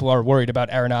some people are worried about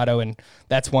Arenado, and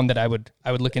that's one that I would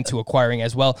look into acquiring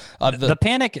as well. The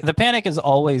panic is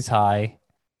always high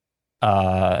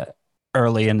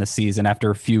early in the season.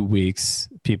 After a few weeks,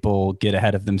 people get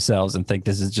ahead of themselves and think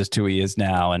this is just who he is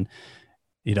now. And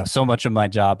so much of my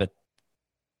job at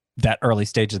that early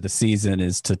stage of the season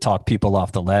is to talk people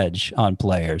off the ledge on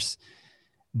players.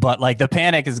 But the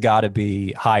panic has got to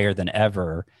be higher than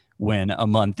ever when a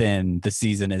month in the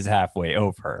season is halfway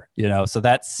over, so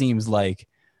that seems like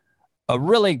a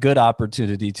really good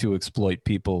opportunity to exploit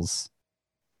people's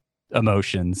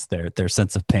emotions, their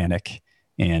sense of panic,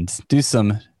 and do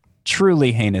some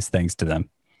truly heinous things to them.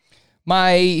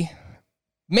 My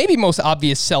maybe most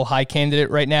obvious sell high candidate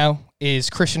right now is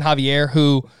Christian Javier,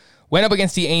 who went up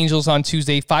against the Angels on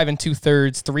Tuesday, 5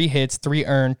 2/3, 3 hits, 3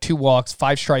 earned, 2 walks,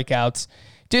 5 strikeouts.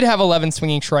 Did have 11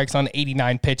 swinging strikes on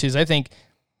 89 pitches. I think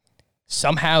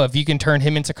somehow if you can turn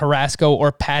him into Carrasco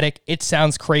or Paddock, it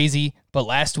sounds crazy. But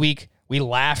last week we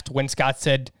laughed when Scott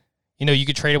said, you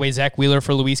could trade away Zach Wheeler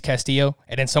for Luis Castillo,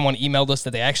 and then someone emailed us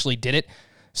that they actually did it.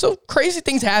 So crazy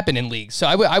things happen in leagues. So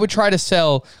I would try to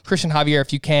sell Christian Javier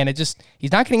if you can.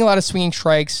 He's not getting a lot of swinging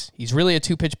strikes. He's really a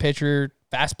 2-pitch pitcher.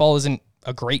 Fastball isn't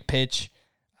a great pitch.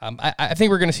 I think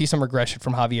we're going to see some regression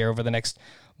from Javier over the next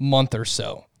month or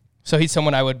so. So he's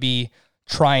someone I would be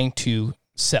trying to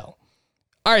sell.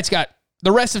 All right, Scott.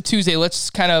 The rest of Tuesday,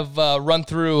 let's kind of run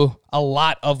through a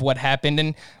lot of what happened.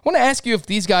 And I want to ask you if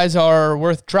these guys are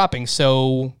worth dropping.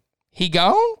 So, he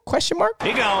gone? Question mark?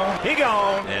 He gone, and he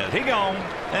gone,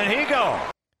 and he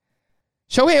gone.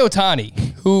 Shohei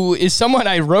Ohtani, who is someone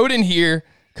I wrote in here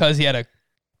because he had a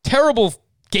terrible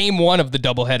game 1 of the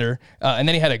doubleheader, and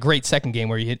then he had a great second game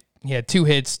where he had 2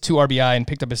 hits, 2 RBI, and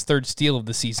picked up his 3rd steal of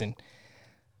the season.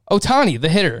 Ohtani, the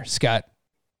hitter, Scott,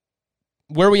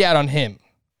 where are we at on him?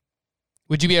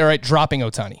 Would you be all right dropping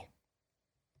Ohtani?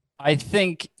 I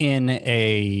think in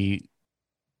a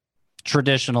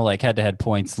traditional head-to-head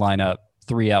points lineup,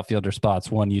 3 outfielder spots,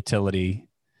 1 utility.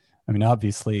 I mean,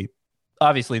 obviously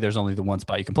there's only the one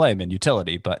spot you can play him in,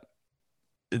 utility, but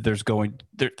there's going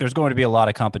to be a lot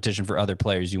of competition for other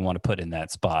players you want to put in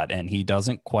that spot, and he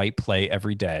doesn't quite play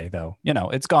every day, though.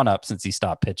 It's gone up since he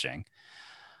stopped pitching.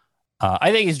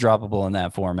 I think he's droppable in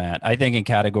that format. I think in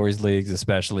categories leagues,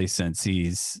 especially since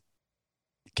he's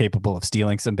capable of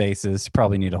stealing some bases, you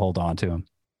probably need to hold on to him.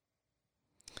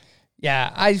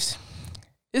 Yeah,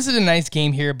 this is a nice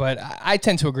game here, but I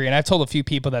tend to agree, and I've told a few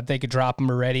people that they could drop him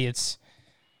already. It's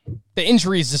the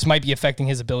injuries just might be affecting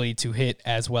his ability to hit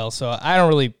as well, so I don't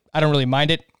really mind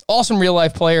it. Awesome real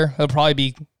life player. He'll probably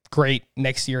be great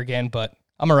next year again, but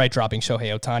I'm all right dropping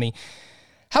Shohei Ohtani.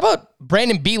 How about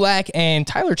Brandon Bielak and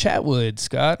Tyler Chatwood,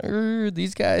 Scott?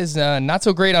 These guys, not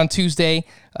so great on Tuesday.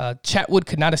 Chatwood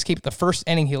could not escape the first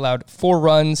inning. He allowed 4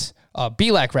 runs.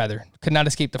 Bielak, rather, could not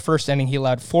escape the first inning. He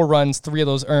allowed 4 runs, 3 of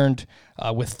those earned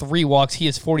with 3 walks. He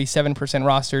is 47%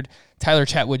 rostered. Tyler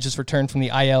Chatwood just returned from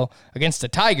the IL against the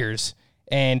Tigers,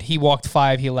 and he walked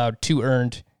 5. He allowed 2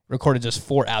 earned, recorded just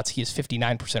 4 outs. He is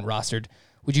 59% rostered.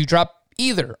 Would you drop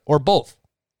either or both?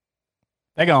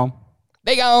 They go.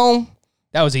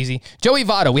 That was easy. Joey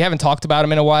Votto, we haven't talked about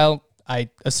him in a while. I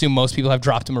assume most people have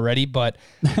dropped him already, but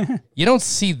you don't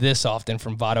see this often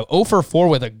from Votto. 0 for 4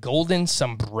 with a golden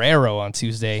sombrero on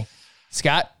Tuesday.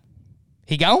 Scott,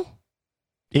 he go?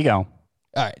 He go.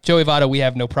 All right, Joey Votto, we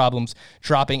have no problems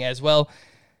dropping as well.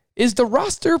 Is the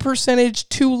roster percentage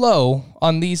too low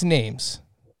on these names?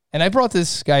 And I brought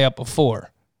this guy up before.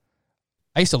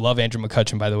 I used to love Andrew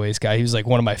McCutchen, by the way, this guy. He was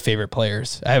one of my favorite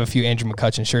players. I have a few Andrew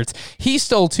McCutchen shirts. He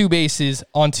stole 2 bases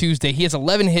on Tuesday. He has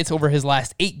 11 hits over his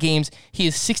last 8 games. He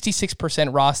is 66%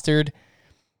 rostered.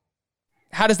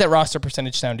 How does that roster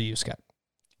percentage sound to you, Scott?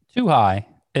 Too high.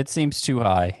 It seems too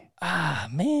high.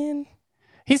 Man.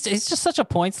 He's just such a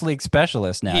points league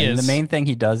specialist now. The main thing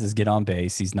he does is get on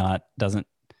base. Doesn't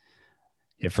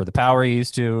hit for the power he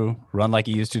used to, run like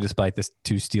he used to despite this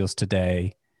 2 steals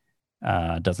today.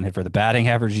 Doesn't hit for the batting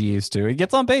average he used to. He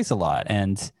gets on base a lot,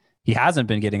 and he hasn't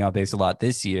been getting on base a lot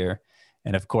this year.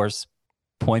 And of course,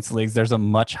 points leagues, there's a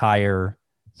much higher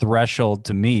threshold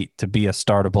to meet to be a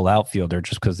startable outfielder,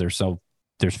 just because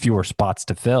there's fewer spots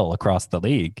to fill across the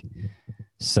league.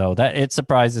 So that it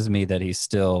surprises me that he's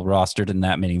still rostered in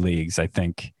that many leagues. I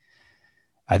think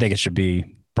it should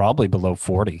be probably below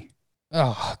 40.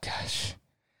 Oh gosh,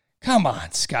 come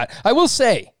on, Scott. I will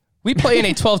say, we play in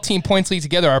a 12-team points league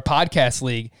together, our podcast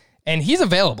league, and he's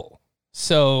available.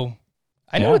 So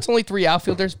I know it's only 3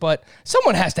 outfielders, but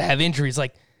someone has to have injuries.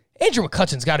 Andrew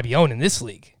McCutchen's got to be owned in this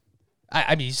league.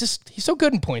 I mean, he's so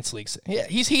good in points leagues. Yeah,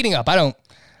 he's heating up. I'm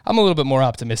a little bit more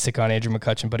optimistic on Andrew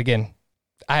McCutchen, but again,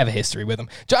 I have a history with him.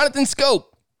 Jonathan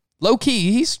Scope, low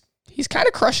key, he's kind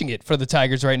of crushing it for the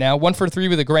Tigers right now. 1 for 3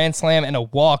 with a grand slam and a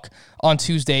walk on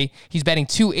Tuesday. He's batting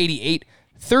 .288,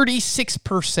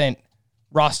 36%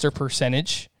 roster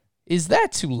percentage. Is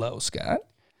that too low, Scott?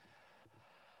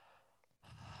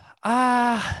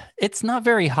 It's not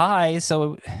very high,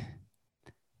 so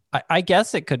I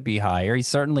guess it could be higher. He's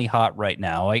certainly hot right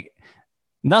now.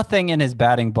 Nothing in his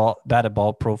batted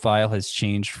ball profile has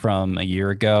changed from a year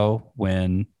ago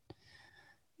when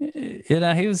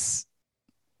he was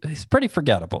he's pretty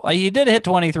forgettable. He did hit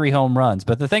 23 home runs,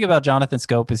 but the thing about Jonathan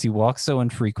Schoop is he walks so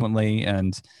infrequently,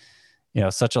 and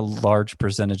such a large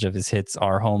percentage of his hits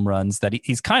are home runs that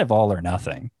he's kind of all or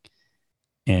nothing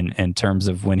in terms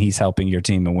of when he's helping your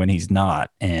team and when he's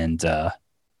not. And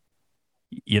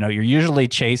you're usually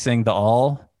chasing the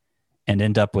all and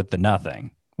end up with the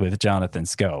nothing with Jonathan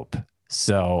Schoop.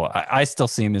 So I still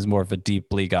see him as more of a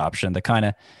deep league option, the kind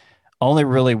of only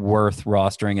really worth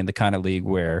rostering in the kind of league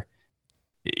where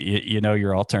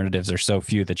your alternatives are so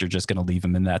few that you're just going to leave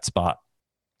him in that spot.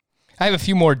 I have a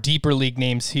few more deeper league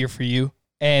names here for you,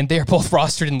 and they are both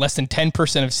rostered in less than 10%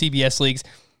 of CBS leagues,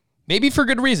 maybe for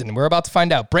good reason. We're about to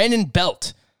find out. Brandon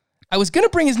Belt. I was going to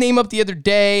bring his name up the other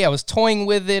day. I was toying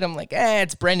with it. I'm like,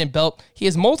 it's Brandon Belt. He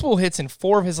has multiple hits in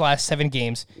 4 of his last 7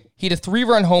 games. He had a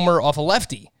 3-run homer off a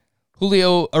lefty,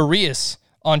 Julio Arias,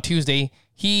 on Tuesday.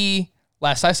 He,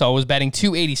 last I saw, was batting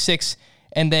 .286.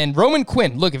 And then Roman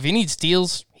Quinn. Look, if he needs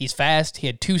steals, he's fast. He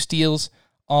had 2 steals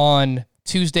on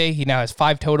Tuesday. He now has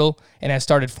 5 total and has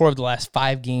started 4 of the last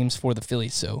 5 games for the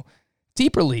Phillies. So,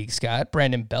 deeper league, Scott.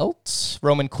 Brandon Belt,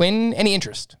 Roman Quinn. Any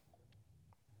interest?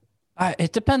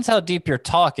 It depends how deep you're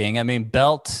talking. I mean,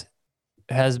 Belt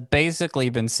has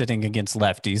basically been sitting against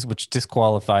lefties, which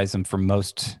disqualifies him from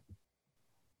most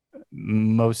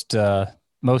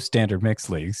standard mixed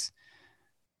leagues.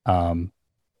 But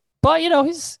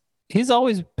he's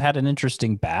always had an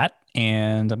interesting bat,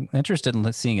 and I'm interested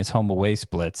in seeing his home away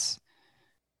splits.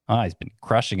 He's been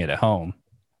crushing it at home.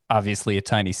 Obviously a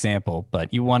tiny sample,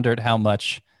 but you wondered how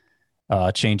much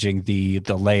changing the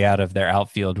layout of their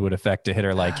outfield would affect a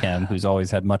hitter like him, who's always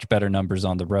had much better numbers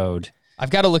on the road. I've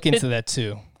got to look into that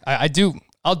too.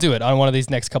 I'll do it on one of these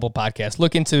next couple podcasts.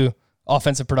 Look into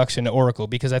offensive production at Oracle,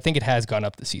 because I think it has gone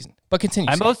up this season. But continue.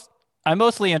 I'm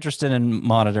mostly interested in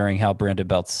monitoring how Brandon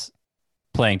Belt's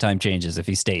playing time changes if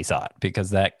he stays hot,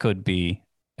 because that could be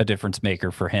a difference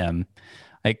maker for him.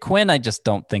 Quinn, I just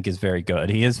don't think is very good.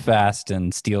 He is fast,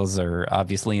 and steals are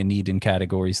obviously a need in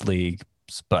categories league,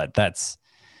 but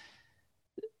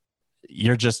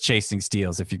you're just chasing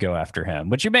steals if you go after him,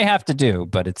 which you may have to do,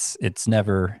 but it's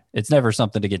never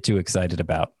something to get too excited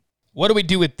about. What do we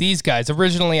do with these guys?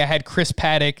 Originally, I had Chris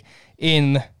Paddack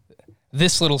in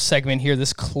this little segment here,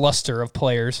 this cluster of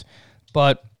players,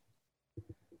 but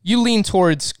you lean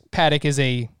towards Paddack as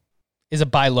a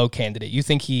buy low candidate. You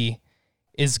think he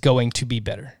is going to be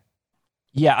better?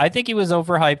 Yeah, I think he was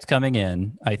overhyped coming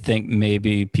in. I think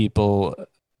maybe people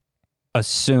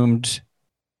assumed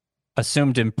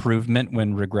improvement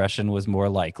when regression was more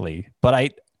likely.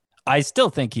 But I still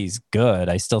think he's good.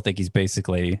 I still think he's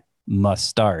basically must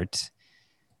start.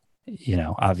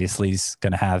 Obviously he's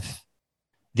going to have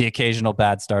the occasional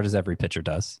bad start, as every pitcher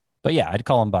does. But yeah, I'd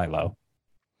call him buy low.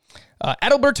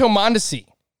 Adalberto Mondesi.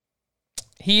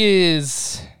 He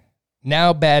is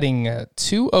now batting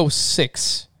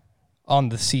 .206 on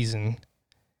the season.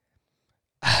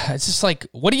 It's just like,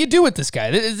 what do you do with this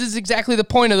guy? This is exactly the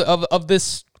point of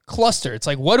this cluster. It's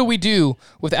like, what do we do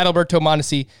with Adalberto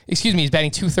Mondesi? Excuse me, he's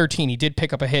batting .213. He did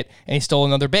pick up a hit, and he stole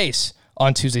another base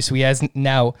on Tuesday. So he has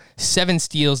now 7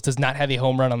 steals, does not have a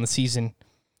home run on the season.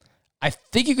 I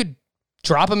think you could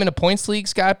drop him in a points league,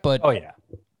 Scott, but... Oh, yeah.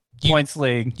 Points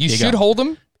league. You should hold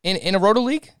him in a roto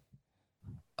league?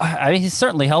 I mean, he's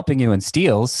certainly helping you in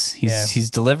steals.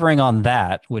 He's delivering on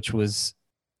that, which was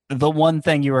the one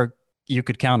thing you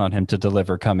could count on him to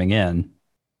deliver coming in.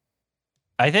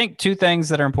 I think 2 things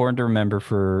that are important to remember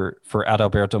for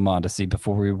Adalberto Mondesi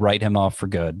before we write him off for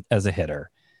good as a hitter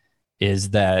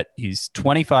is that he's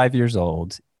 25 years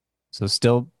old, so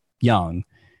still young,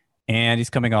 and he's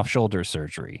coming off shoulder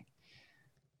surgery.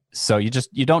 So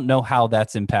you don't know how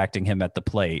that's impacting him at the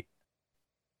plate.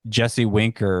 Jesse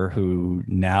Winker, who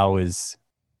now is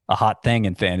a hot thing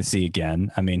in fantasy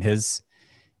again. I mean,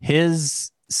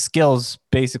 his skills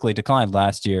basically declined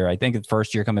last year. I think the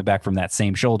first year coming back from that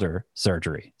same shoulder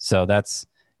surgery. So that's,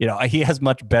 he has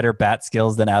much better bat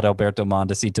skills than Adalberto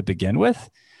Mondesi to begin with,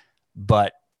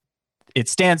 but it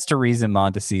stands to reason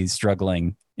Mondesi is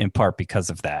struggling in part because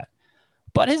of that.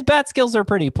 But his bat skills are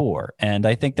pretty poor, and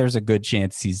I think there's a good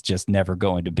chance he's just never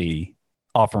going to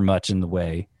offer much in the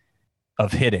way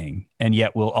of hitting, and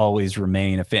yet will always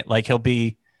remain a fan. Like he'll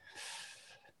be,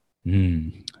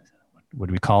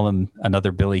 would we call him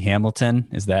another Billy Hamilton?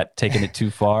 Is that taking it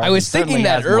too far? I was thinking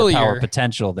that earlier. More power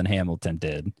potential than Hamilton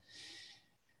did.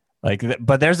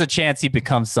 But there's a chance he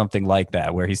becomes something like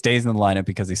that, where he stays in the lineup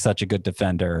because he's such a good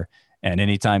defender, and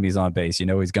anytime he's on base, he's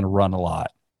going to run a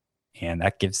lot, and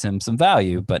that gives him some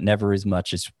value, but never as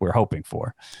much as we're hoping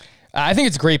for. I think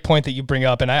it's a great point that you bring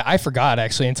up, and I forgot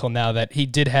actually until now that he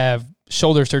did have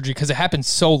shoulder surgery because it happened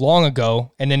so long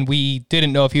ago, and then we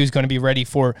didn't know if he was going to be ready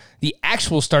for the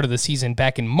actual start of the season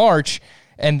back in March.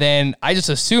 And then I just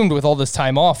assumed with all this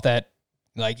time off that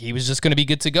like he was just going to be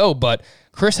good to go. But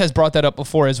Chris has brought that up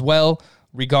before as well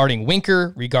regarding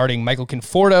Winker, regarding Michael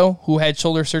Conforto, who had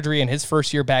shoulder surgery in his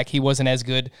first year back. He wasn't as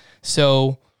good.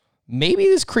 So maybe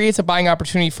this creates a buying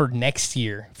opportunity for next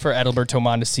year for Adalberto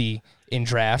Mondesi in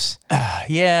drafts.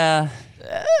 Yeah.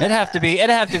 It'd have to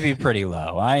be pretty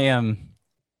low. I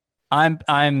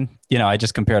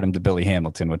just compared him to Billy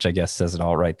Hamilton, which I guess says it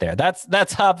all right there.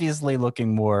 That's obviously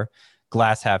looking more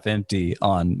glass half empty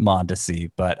on Mondesi,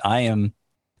 but I am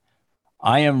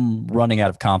running out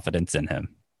of confidence in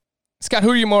him. Scott,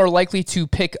 who are you more likely to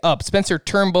pick up? Spencer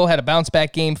Turnbull had a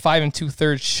bounce-back game, 5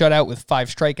 2/3 shutout with 5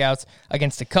 strikeouts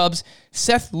against the Cubs.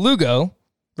 Seth Lugo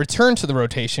returned to the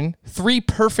rotation, 3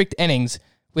 perfect innings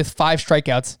with 5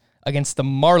 strikeouts against the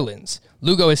Marlins.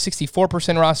 Lugo is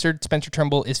 64% rostered. Spencer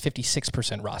Turnbull is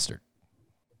 56% rostered.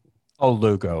 Oh,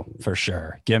 Lugo, for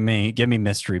sure. Give me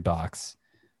mystery box.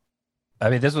 I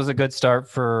mean, this was a good start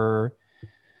for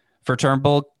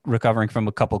Turnbull, recovering from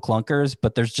a couple clunkers,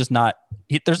 but there's not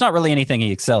really anything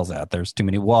he excels at. There's too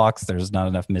many walks. There's not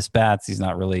enough missed bats. He's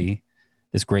not really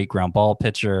this great ground ball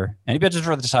pitcher, and he pitches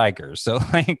for the Tigers. So,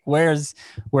 like, where's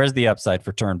the upside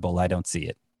for Turnbull? I don't see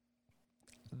it.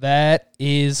 That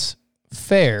is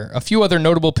fair. A few other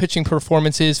notable pitching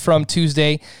performances from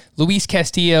Tuesday. Luis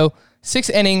Castillo, 6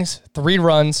 innings, 3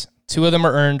 runs, 2 of them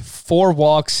are earned, 4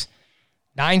 walks,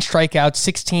 9 strikeouts,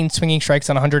 16 swinging strikes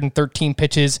on 113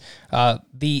 pitches.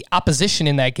 The opposition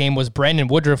in that game was Brandon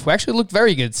Woodruff, who actually looked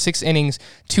very good. 6 innings,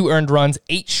 2 earned runs,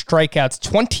 8 strikeouts,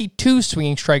 22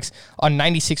 swinging strikes on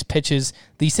 96 pitches.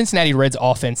 The Cincinnati Reds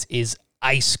offense is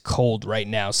ice cold right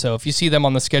now. So if you see them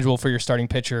on the schedule for your starting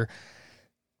pitcher,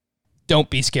 don't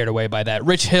be scared away by that.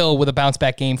 Rich Hill with a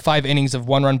bounce-back game, 5 innings of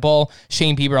 1-run ball.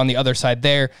 Shane Bieber on the other side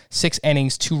there, 6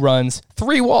 innings, 2 runs,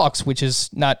 3 walks, which is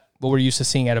not what we're used to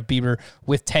seeing out of Bieber,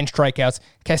 with 10 strikeouts.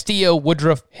 Castillo,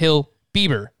 Woodruff, Hill,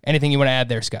 Bieber. Anything you want to add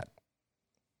there, Scott?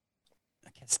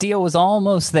 Castillo was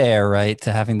almost there, right,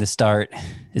 to having the start.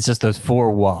 It's just those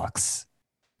 4 walks.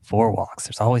 4 walks.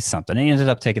 There's always something. And he ended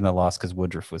up taking the loss because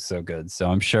Woodruff was so good. So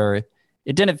I'm sure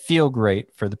it didn't feel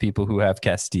great for the people who have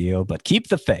Castillo, but keep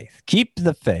the faith. Keep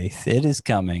the faith. It is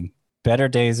coming. Better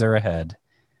days are ahead.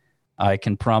 I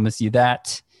can promise you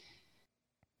that.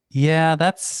 Yeah,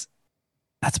 that's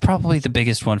probably the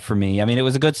biggest one for me. I mean, it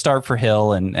was a good start for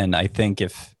Hill, and I think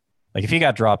if he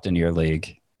got dropped into your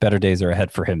league, better days are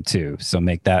ahead for him too. So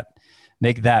make that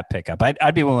pickup.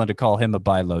 I'd be willing to call him a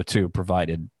buy low too,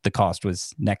 provided the cost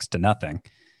was next to nothing.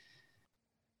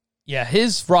 Yeah,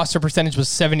 his roster percentage was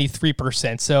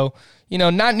 73%. So,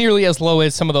 not nearly as low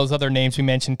as some of those other names we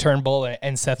mentioned, Turnbull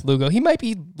and Seth Lugo. He might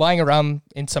be lying around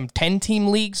in some 10-team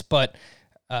leagues, but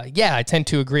yeah, I tend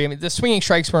to agree. I mean, the swinging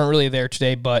strikes weren't really there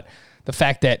today, but the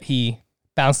fact that he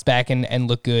bounced back and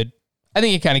looked good, I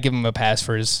think you kind of give him a pass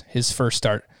for his first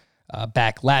start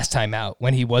back last time out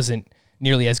when he wasn't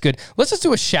nearly as good. Let's just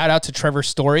do a shout out to Trevor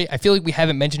Story. I feel like we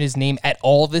haven't mentioned his name at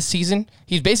all this season.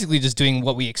 He's basically just doing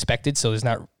what we expected, so there's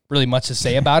not really much to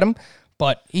say about him.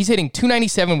 But he's hitting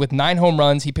 .297 with 9 home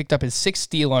runs. He picked up his 6th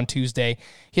steal on Tuesday.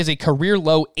 He has a career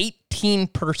low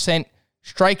 18%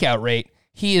 strikeout rate.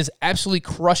 He is absolutely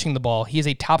crushing the ball. He is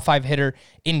a top 5 hitter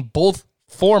in both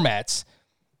formats.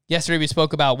 Yesterday we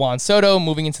spoke about Juan Soto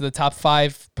moving into the top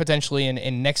 5 potentially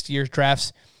in next year's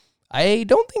drafts. I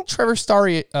don't think Trevor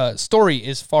Story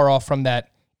is far off from that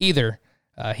either.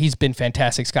 He's been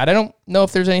fantastic, Scott. I don't know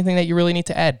if there's anything that you really need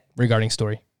to add regarding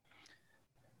Story.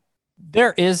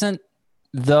 There isn't,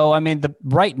 though. I mean,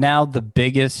 right now the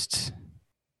biggest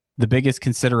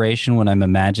consideration when I'm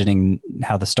imagining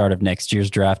how the start of next year's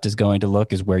draft is going to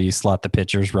look is where you slot the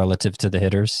pitchers relative to the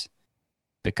hitters,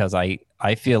 because I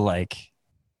feel like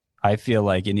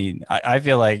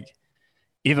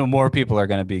even more people are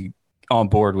going to be on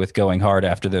board with going hard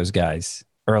after those guys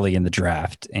early in the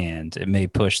draft, and it may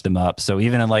push them up. So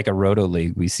even in like a roto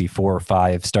league, we see 4 or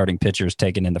 5 starting pitchers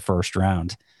taken in the first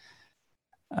round,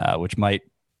 which might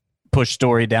push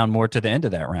Story down more to the end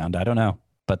of that round. I don't know,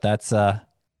 but that's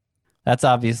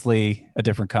obviously a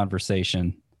different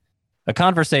conversation, a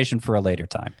conversation for a later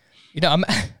time. I'm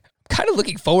kind of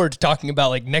looking forward to talking about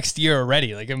like next year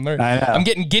already. Like I'm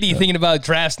getting giddy thinking about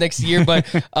drafts next year. But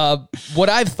what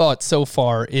I've thought so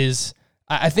far is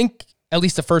I think at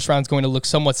least the first round is going to look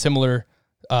somewhat similar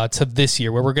to this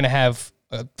year, where we're going to have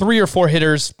 3 or 4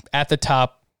 hitters at the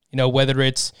top. Whether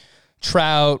it's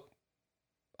Trout,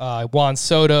 Juan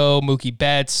Soto, Mookie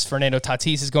Betts, Fernando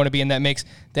Tatis is going to be in that mix.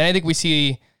 Then I think we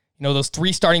see those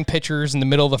 3 starting pitchers in the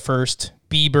middle of the first,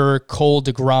 Bieber, Cole,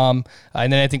 DeGrom.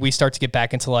 And then I think we start to get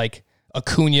back into like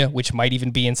Acuna, which might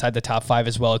even be inside the top 5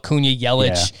 as well. Acuna,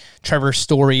 Yelich, Trevor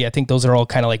Story. I think those are all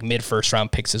kind of like mid-first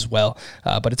round picks as well.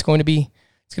 But it's going to be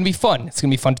fun. It's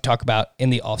going to be fun to talk about in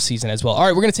the offseason as well. All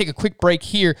right, we're going to take a quick break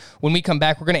here. When we come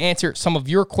back, we're going to answer some of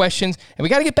your questions. And we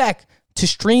got to get back to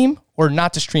stream or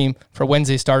not to stream for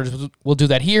Wednesday starters. We'll do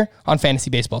that here on Fantasy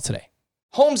Baseball Today.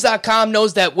 Homes.com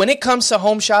knows that when it comes to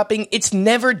home shopping, it's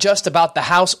never just about the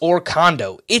house or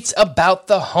condo. It's about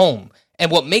the home. And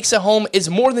what makes a home is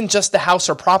more than just the house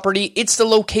or property, it's the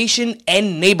location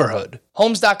and neighborhood.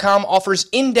 Homes.com offers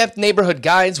in-depth neighborhood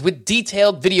guides with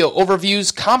detailed video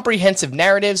overviews, comprehensive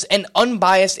narratives, and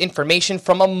unbiased information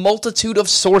from a multitude of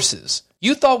sources.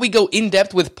 You thought we'd go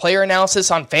in-depth with player analysis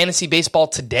on Fantasy Baseball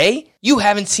Today? You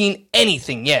haven't seen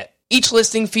anything yet. Each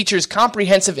listing features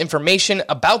comprehensive information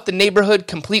about the neighborhood,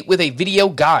 complete with a video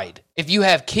guide. If you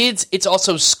have kids, it's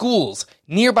also schools,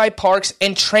 nearby parks,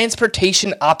 and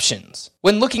transportation options.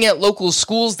 When looking at local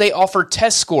schools, they offer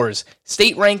test scores,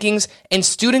 state rankings, and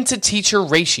student-to-teacher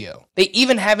ratio. They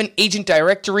even have an agent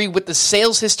directory with the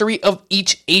sales history of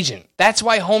each agent. That's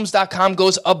why Homes.com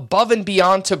goes above and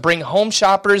beyond to bring home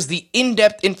shoppers the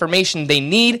in-depth information they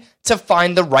need to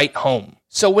find the right home.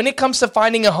 So when it comes to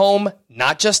finding a home,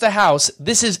 not just a house,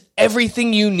 this is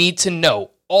everything you need to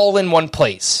know, all in one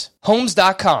place.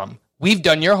 Homes.com. We've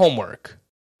done your homework.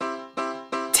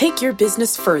 Take your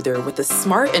business further with the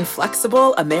smart and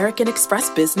flexible American Express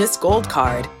Business Gold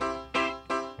Card.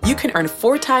 You can earn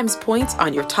 4 times points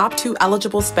on your top 2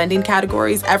 eligible spending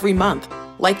categories every month,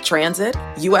 like transit,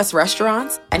 U.S.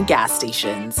 restaurants, and gas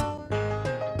stations.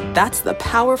 That's the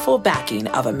powerful backing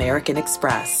of American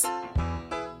Express.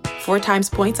 4 times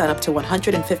points on up to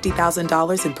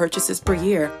 $150,000 in purchases per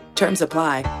year. Terms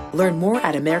apply. Learn more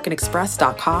at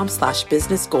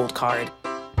americanexpress.com/businessgoldcard.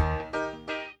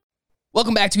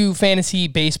 Welcome back to Fantasy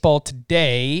Baseball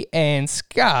Today. And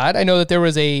Scott, I know that there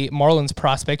was a Marlins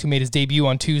prospect who made his debut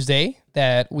on Tuesday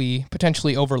that we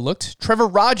potentially overlooked. Trevor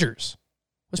Rogers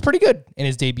was pretty good in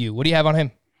his debut. What do you have on him?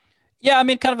 Yeah, I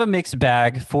mean, kind of a mixed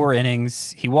bag. 4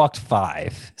 innings. He walked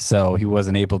 5, so he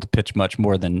wasn't able to pitch much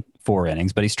more than 4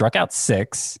 innings, but he struck out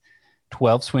 6,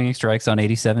 12 swinging strikes on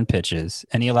 87 pitches,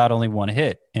 and he allowed only 1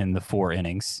 hit in the 4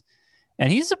 innings.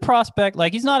 And he's a prospect,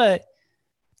 like he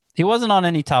wasn't on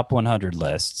any top 100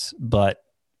 lists, but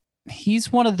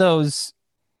he's one of those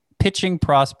pitching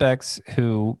prospects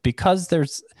who, because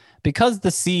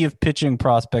the sea of pitching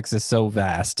prospects is so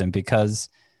vast, and because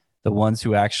the ones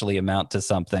who actually amount to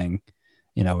something,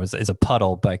 is a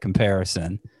puddle by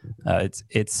comparison.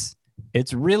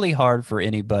 It's really hard for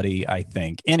anybody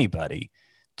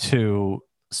to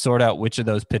sort out which of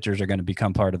those pitchers are going to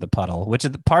become part of the puddle,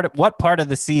 what part of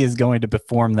the sea is going to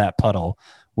form that puddle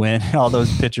when all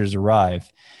those pitchers arrive.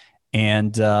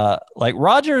 And like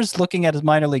Rogers, looking at his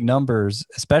minor league numbers,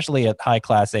 especially at high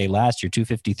class A last year,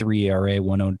 2.53 ERA,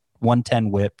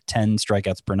 110 whip, 10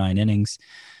 strikeouts per 9 innings,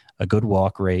 a good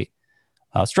walk rate.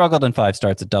 Struggled in 5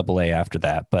 starts at Double-A after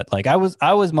that, but like I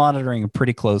was monitoring him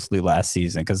pretty closely last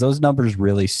season because those numbers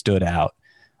really stood out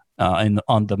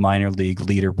on the minor league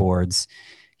leaderboards.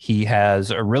 He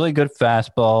has a really good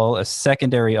fastball, a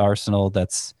secondary arsenal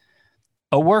that's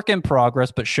a work in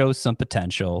progress, but shows some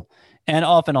potential. And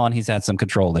off and on, he's had some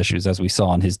control issues, as we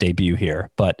saw in his debut here.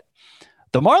 But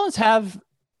the Marlins,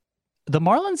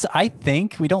 I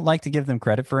think, we don't like to give them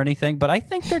credit for anything, but I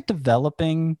think they're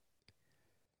developing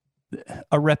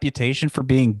a reputation for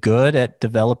being good at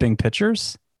developing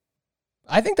pitchers.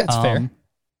 I think that's fair.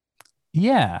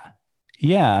 Yeah.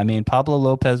 I mean, Pablo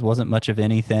Lopez wasn't much of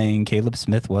anything. Caleb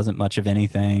Smith wasn't much of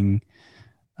anything.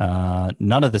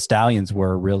 None of the Stallions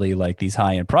were really like these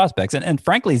high-end prospects. And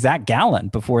frankly, Zach Gallen,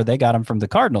 before they got him from the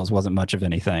Cardinals, wasn't much of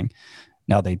anything.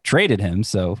 Now they traded him,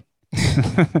 so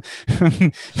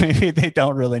maybe they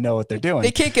don't really know what they're doing.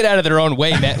 They can't get out of their own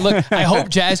way, man. Look, I hope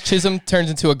Jazz Chisholm turns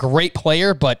into a great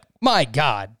player, but my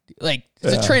God, like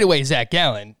to trade away Zach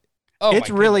Gallen. Oh,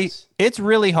 it's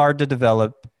really hard to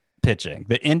develop pitching.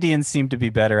 The Indians seem to be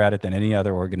better at it than any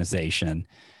other organization.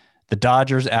 The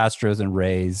Dodgers, Astros, and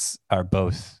Rays are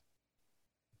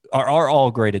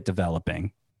all great at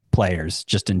developing players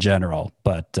just in general,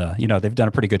 but they've done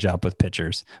a pretty good job with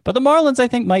pitchers. But the Marlins, I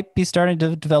think, might be starting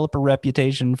to develop a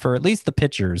reputation for at least the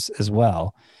pitchers as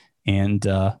well. And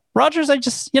Rogers,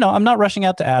 I'm not rushing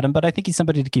out to add him, but I think he's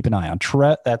somebody to keep an eye on.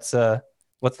 That's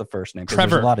what's the first name?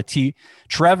 Trevor. There's a lot of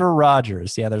Trevor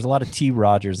Rogers. Yeah, there's a lot of T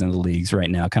Rogers in the leagues right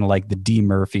now, kind of like the D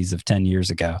Murphys of 10 years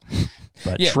ago.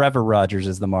 But yeah. Trevor Rogers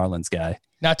is the Marlins guy.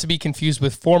 Not to be confused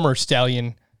with former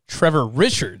Stallion Trevor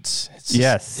Richards.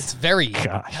 Yes. It's very,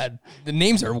 the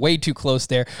names are way too close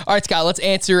there. All right, Scott, let's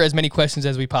answer as many questions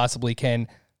as we possibly can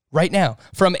right now.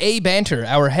 From A Banter,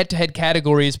 our head-to-head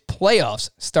categories playoffs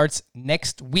starts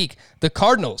next week. The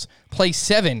Cardinals play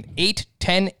 7, 8,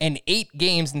 10, and 8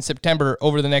 games in September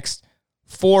over the next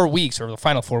 4 weeks, or the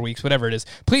final 4 weeks, whatever it is.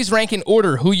 Please rank in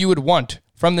order who you would want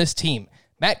from this team.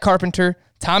 Matt Carpenter,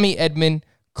 Tommy Edman,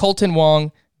 Colton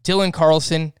Wong, Dylan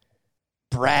Carlson,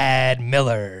 Brad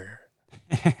Miller.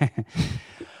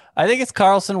 I think it's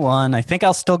Carlson 1. I think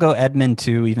I'll still go Edman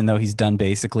 2, even though he's done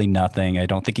basically nothing. I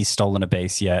don't think he's stolen a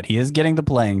base yet. He is getting the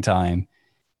playing time.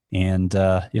 And,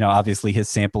 obviously his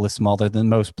sample is smaller than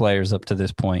most players up to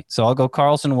this point. So I'll go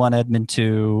Carlson 1, Edman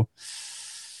 2.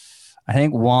 I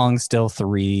think Wong still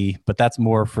 3, but that's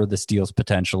more for the steals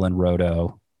potential in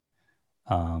Roto.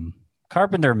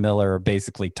 Carpenter and Miller are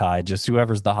basically tied, just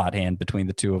whoever's the hot hand between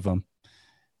the two of them.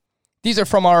 These are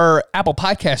from our Apple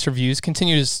Podcast reviews.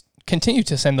 Continue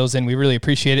to send those in. We really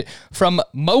appreciate it. From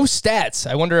Mo Stats.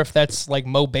 I wonder if that's like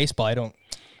Mo Baseball. I don't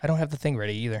have the thing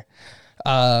ready either.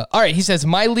 All right, he says,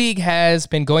 my league has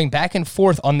been going back and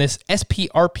forth on this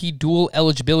SPRP dual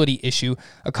eligibility issue.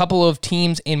 A couple of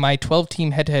teams in my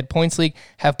 12-team head-to-head points league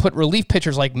have put relief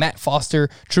pitchers like Matt Foster,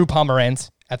 Drew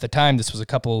Pomeranz, at the time, this was a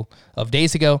couple of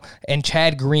days ago, and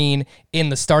Chad Green in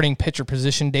the starting pitcher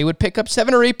position. They would pick up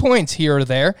 7 or 8 points here or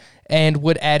there and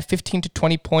would add 15 to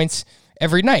 20 points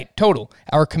every night total.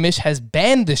 Our commish has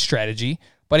banned this strategy,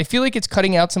 but I feel like it's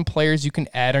cutting out some players you can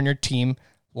add on your team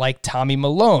like Tommy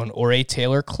Malone or a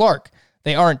Taylor Clark.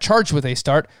 They aren't charged with a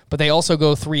start, but they also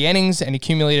go 3 innings and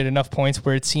accumulated enough points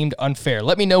where it seemed unfair.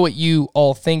 Let me know what you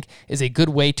all think is a good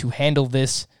way to handle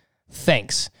this.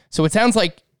 Thanks. So it sounds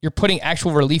like you're putting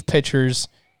actual relief pitchers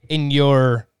in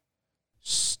your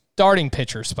starting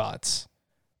pitcher spots.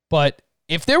 But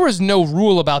if there was no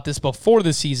rule about this before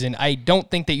the season, I don't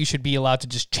think that you should be allowed to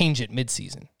just change it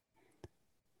midseason.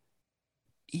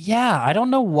 Yeah, I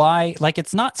don't know why. Like,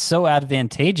 it's not so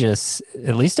advantageous,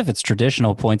 at least if it's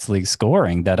traditional points league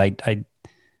scoring, that I'd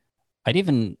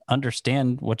even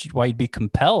understand why you'd be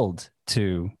compelled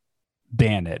to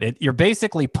ban it. You're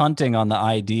basically punting on the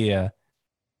idea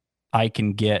I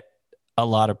can get a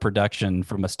lot of production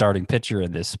from a starting pitcher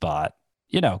in this spot,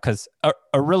 because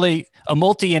a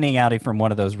multi-inning outing from one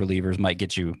of those relievers might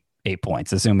get you 8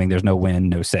 points, assuming there's no win,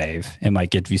 no save. It might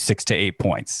give you 6 to 8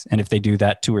 points. And if they do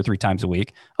that 2 or 3 times a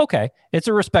week, okay, it's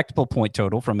a respectable point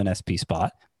total from an SP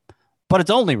spot, but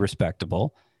it's only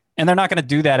respectable. And they're not going to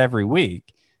do that every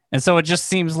week. And so it just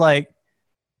seems like,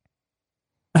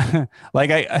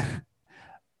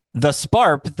 the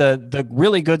SPARP, the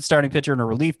really good starting pitcher in a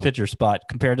relief pitcher spot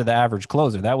compared to the average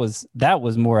closer, that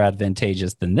was more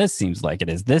advantageous than this seems like it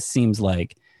is. This seems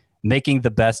like making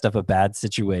the best of a bad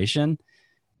situation.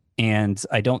 And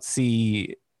I don't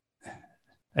see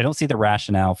the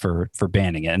rationale for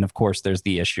banning it. And of course, there's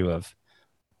the issue of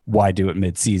why do it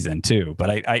mid-season too.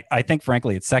 But I think,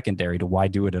 frankly, it's secondary to why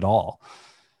do it at all.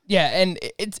 Yeah, and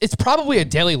it's probably a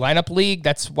daily lineup league.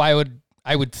 That's why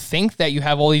I would think that you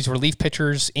have all these relief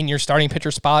pitchers in your starting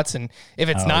pitcher spots. And if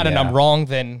it's not and I'm wrong,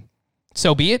 then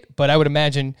so be it. But I would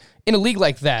imagine in a league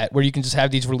like that, where you can just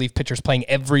have these relief pitchers playing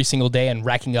every single day and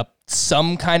racking up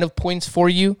some kind of points for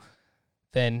you,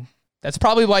 then that's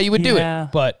probably why you would do it.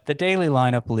 But the daily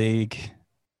lineup league,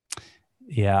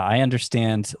 I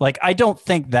understand. Like, I don't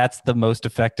think that's the most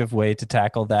effective way to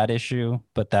tackle that issue,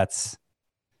 but that's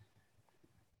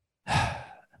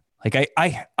like,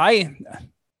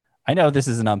 I know this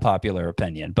is an unpopular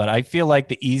opinion, but I feel like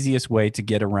the easiest way to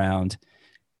get around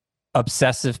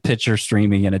obsessive pitcher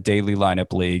streaming in a daily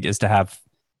lineup league is to have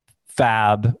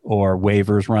fab or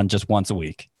waivers run just once a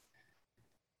week.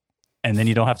 And then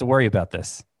you don't have to worry about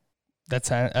this.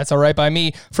 That's all right by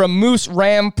me. From Moose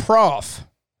Ram Prof.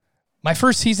 My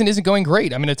first season isn't going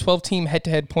great. I'm in a 12-team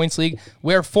head-to-head points league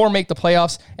where 4 make the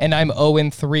playoffs, and I'm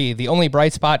 0-3. The only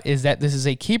bright spot is that this is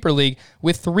a keeper league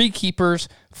with 3 keepers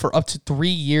for up to 3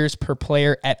 years per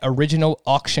player at original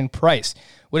auction price.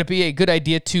 Would it be a good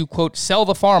idea to, quote, sell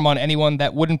the farm on anyone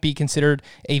that wouldn't be considered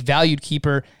a valued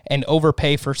keeper and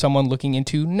overpay for someone looking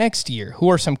into next year? Who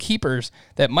are some keepers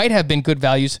that might have been good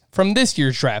values from this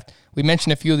year's draft? We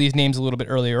mentioned a few of these names a little bit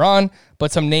earlier on,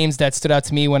 but some names that stood out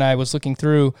to me when I was looking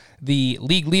through the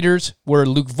league leaders were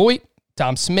Luke Voigt,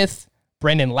 Tom Smith,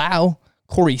 Brandon Lau,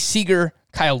 Corey Seager,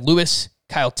 Kyle Lewis,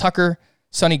 Kyle Tucker,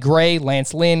 Sonny Gray,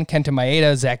 Lance Lynn, Kenta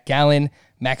Maeda, Zach Gallen,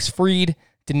 Max Fried,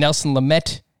 Dinelson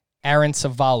Lamet, Aaron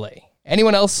Savale.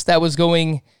 Anyone else that was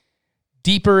going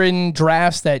deeper in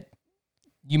drafts that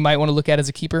you might want to look at as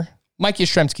a keeper? Mike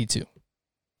Yastrzemski too.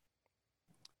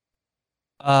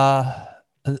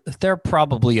 There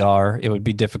probably are. It would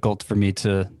be difficult for me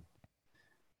to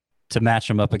match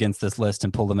them up against this list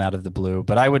and pull them out of the blue.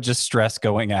 But I would just stress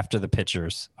going after the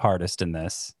pitchers hardest in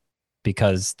this,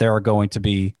 because there are going to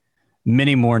be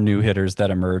many more new hitters that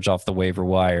emerge off the waiver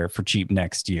wire for cheap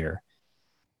next year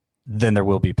than there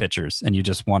will be pitchers. And you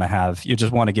just want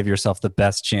to give yourself the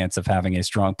best chance of having a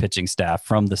strong pitching staff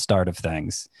from the start of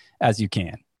things as you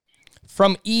can.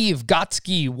 From Eve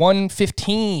Gotsky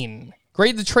 115.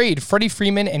 Grade the trade Freddie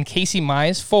Freeman and Casey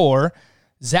Mize for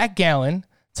Zach Gallen,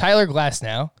 Tyler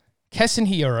Glasnow, Keston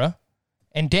Hiura,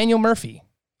 and Daniel Murphy.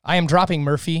 I am dropping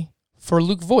Murphy for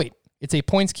Luke Voigt. It's a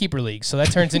points keeper league, so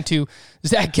that turns into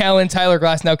Zach Gallen, Tyler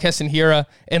Glasnow, Keston Hiura,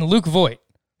 and Luke Voigt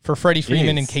for Freddie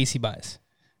Freeman and Casey Mize.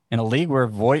 In a league where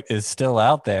Voigt is still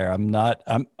out there, I'm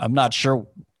not sure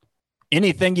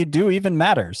anything you do even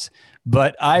matters.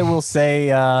 But I will say,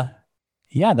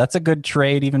 that's a good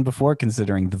trade even before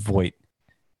considering the Voigt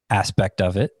aspect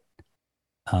of it.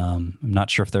 I'm not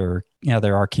sure if there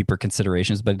are keeper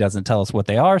considerations, but it doesn't tell us what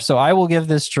they are. So I will give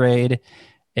this trade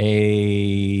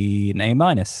an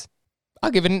A-. I'll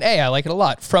give it an A. I like it a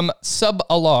lot. From Sub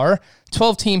Alar,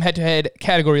 12-team head-to-head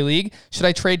category league. Should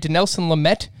I trade Dinelson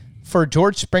Lamet for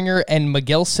George Springer and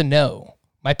Miguel Sano?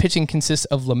 My pitching consists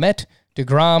of Lamet,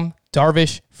 DeGrom,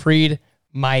 Darvish, Fried,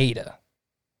 Maeda.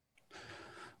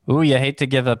 Ooh, you hate to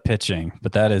give up pitching,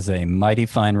 but that is a mighty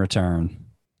fine return.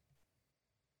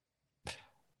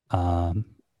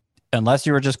 Unless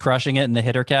you were just crushing it in the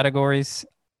hitter categories,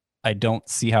 I don't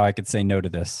see how I could say no to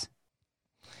this.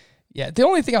 Yeah, the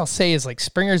only thing I'll say is, like,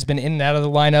 Springer's been in and out of the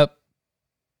lineup.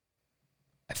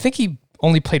 I think he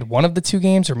only played one of the 2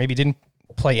 games, or maybe didn't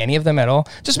play any of them at all.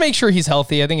 Just make sure he's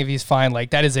healthy. I think if he's fine,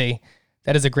 like, that is a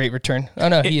great return. Oh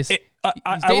no, he is.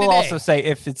 I will also say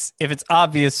if it's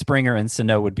obvious Springer and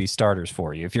Sano would be starters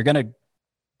for you. If you're going to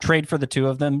trade for the 2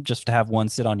 of them just to have one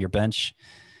sit on your bench,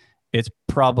 it's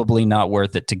probably not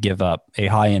worth it to give up a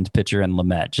high-end pitcher in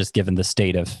Lamet, just given the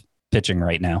state of pitching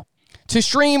right now. To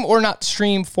stream or not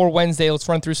stream for Wednesday, let's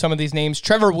run through some of these names.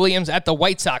 Trevor Williams at the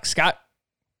White Sox. Scott?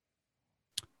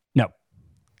 No.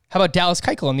 How about Dallas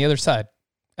Keuchel on the other side?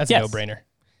 That's a no-brainer.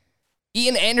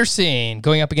 Ian Anderson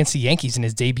going up against the Yankees in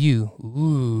his debut.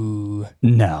 Ooh.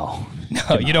 No,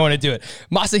 you don't want to do it.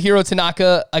 Masahiro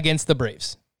Tanaka against the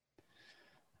Braves.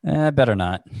 Better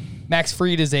not. Max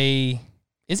Fried is he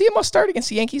a must start against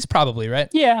the Yankees? Probably, right?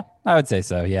 Yeah, I would say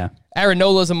so, yeah. Aaron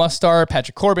Nola is a must start.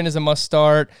 Patrick Corbin is a must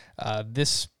start.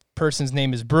 This person's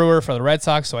name is Brewer for the Red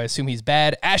Sox, so I assume he's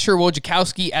bad. Asher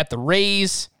Wojciechowski at the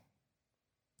Rays.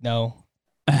 No.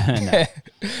 No.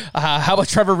 How about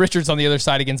Trevor Richards on the other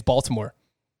side against Baltimore?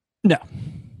 No.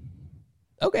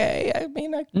 Okay, I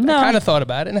mean, I kind of thought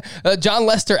about it. John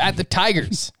Lester at the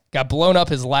Tigers. Got blown up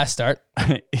his last start.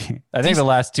 I think the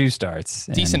last 2 starts.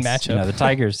 Decent matchup. The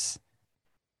Tigers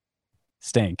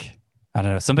stink. I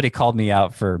don't know. Somebody called me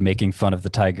out for making fun of the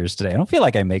Tigers today. I don't feel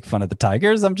like I make fun of the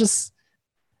Tigers.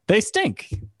 They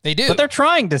stink. They do. But they're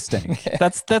trying to stink.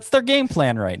 That's their game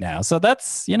plan right now. So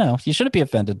that's, you shouldn't be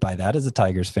offended by that as a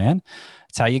Tigers fan.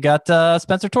 That's how you got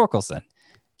Spencer Torkelson.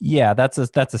 Yeah, that's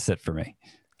a sit for me.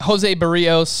 Jose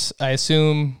Barrios, I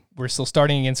assume we're still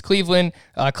starting against Cleveland.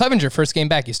 Clevenger, first game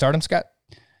back. You start him, Scott?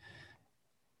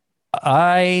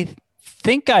 I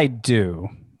think I do.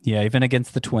 Yeah, even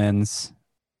against the Twins.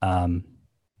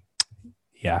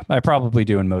 Yeah, I probably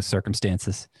do in most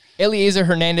circumstances. Eliezer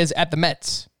Hernandez at the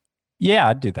Mets. Yeah,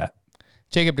 I'd do that.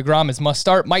 Jacob deGrom is must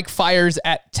start. Mike Fiers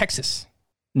at Texas.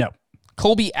 No.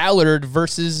 Colby Allard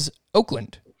versus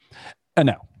Oakland.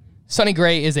 No. Sonny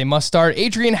Gray is a must start.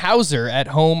 Adrian Hauser at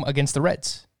home against the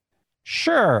Reds.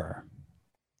 Sure.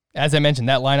 As I mentioned,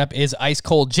 that lineup is ice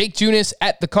cold. Jake Junis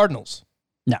at the Cardinals.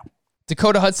 No.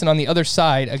 Dakota Hudson on the other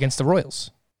side against the Royals.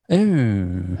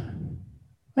 Ooh.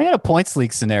 I had a points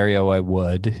league scenario, I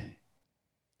would.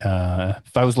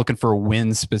 If I was looking for a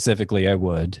win specifically, I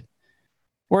would.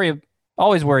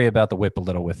 Always worry about the whip a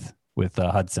little with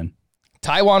Hudson.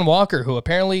 Taijuan Walker, who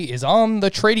apparently is on the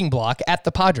trading block at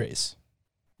the Padres.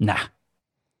 Nah.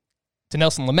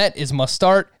 Dinelson Lamet is must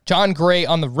start. John Gray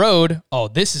on the road. Oh,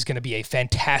 this is going to be a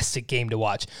fantastic game to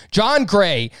watch. John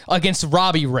Gray against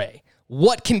Robbie Ray.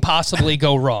 What can possibly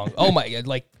go wrong? Oh my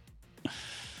God,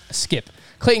 skip.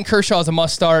 Clayton Kershaw is a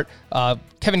must start.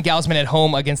 Kevin Gausman at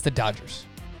home against the Dodgers.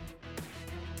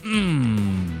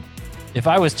 If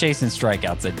I was chasing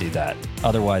strikeouts, I'd do that.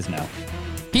 Otherwise, no.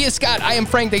 He is Scott. I am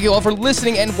Frank. Thank you all for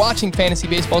listening and watching Fantasy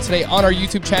Baseball today on our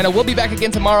YouTube channel. We'll be back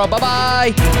again tomorrow.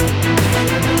 Bye-bye.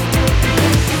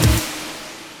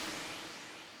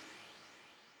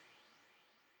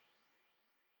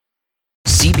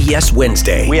 CBS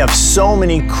Wednesday. We have so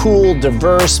many cool,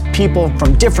 diverse people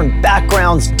from different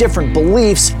backgrounds, different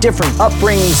beliefs, different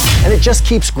upbringings, and it just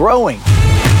keeps growing.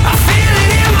 I feel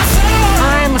it in my soul.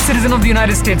 citizen of the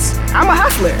United States. I'm a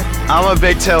hustler. I'm a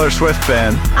big Taylor Swift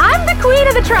fan. I'm the queen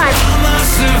of the tribe.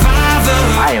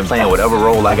 I am playing whatever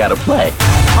role I gotta play.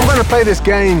 I'm gonna play this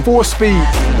game full speed.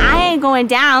 I ain't going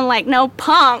down like no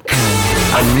punk.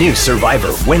 A new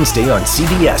Survivor, Wednesday on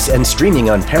CBS and streaming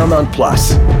on Paramount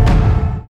Plus.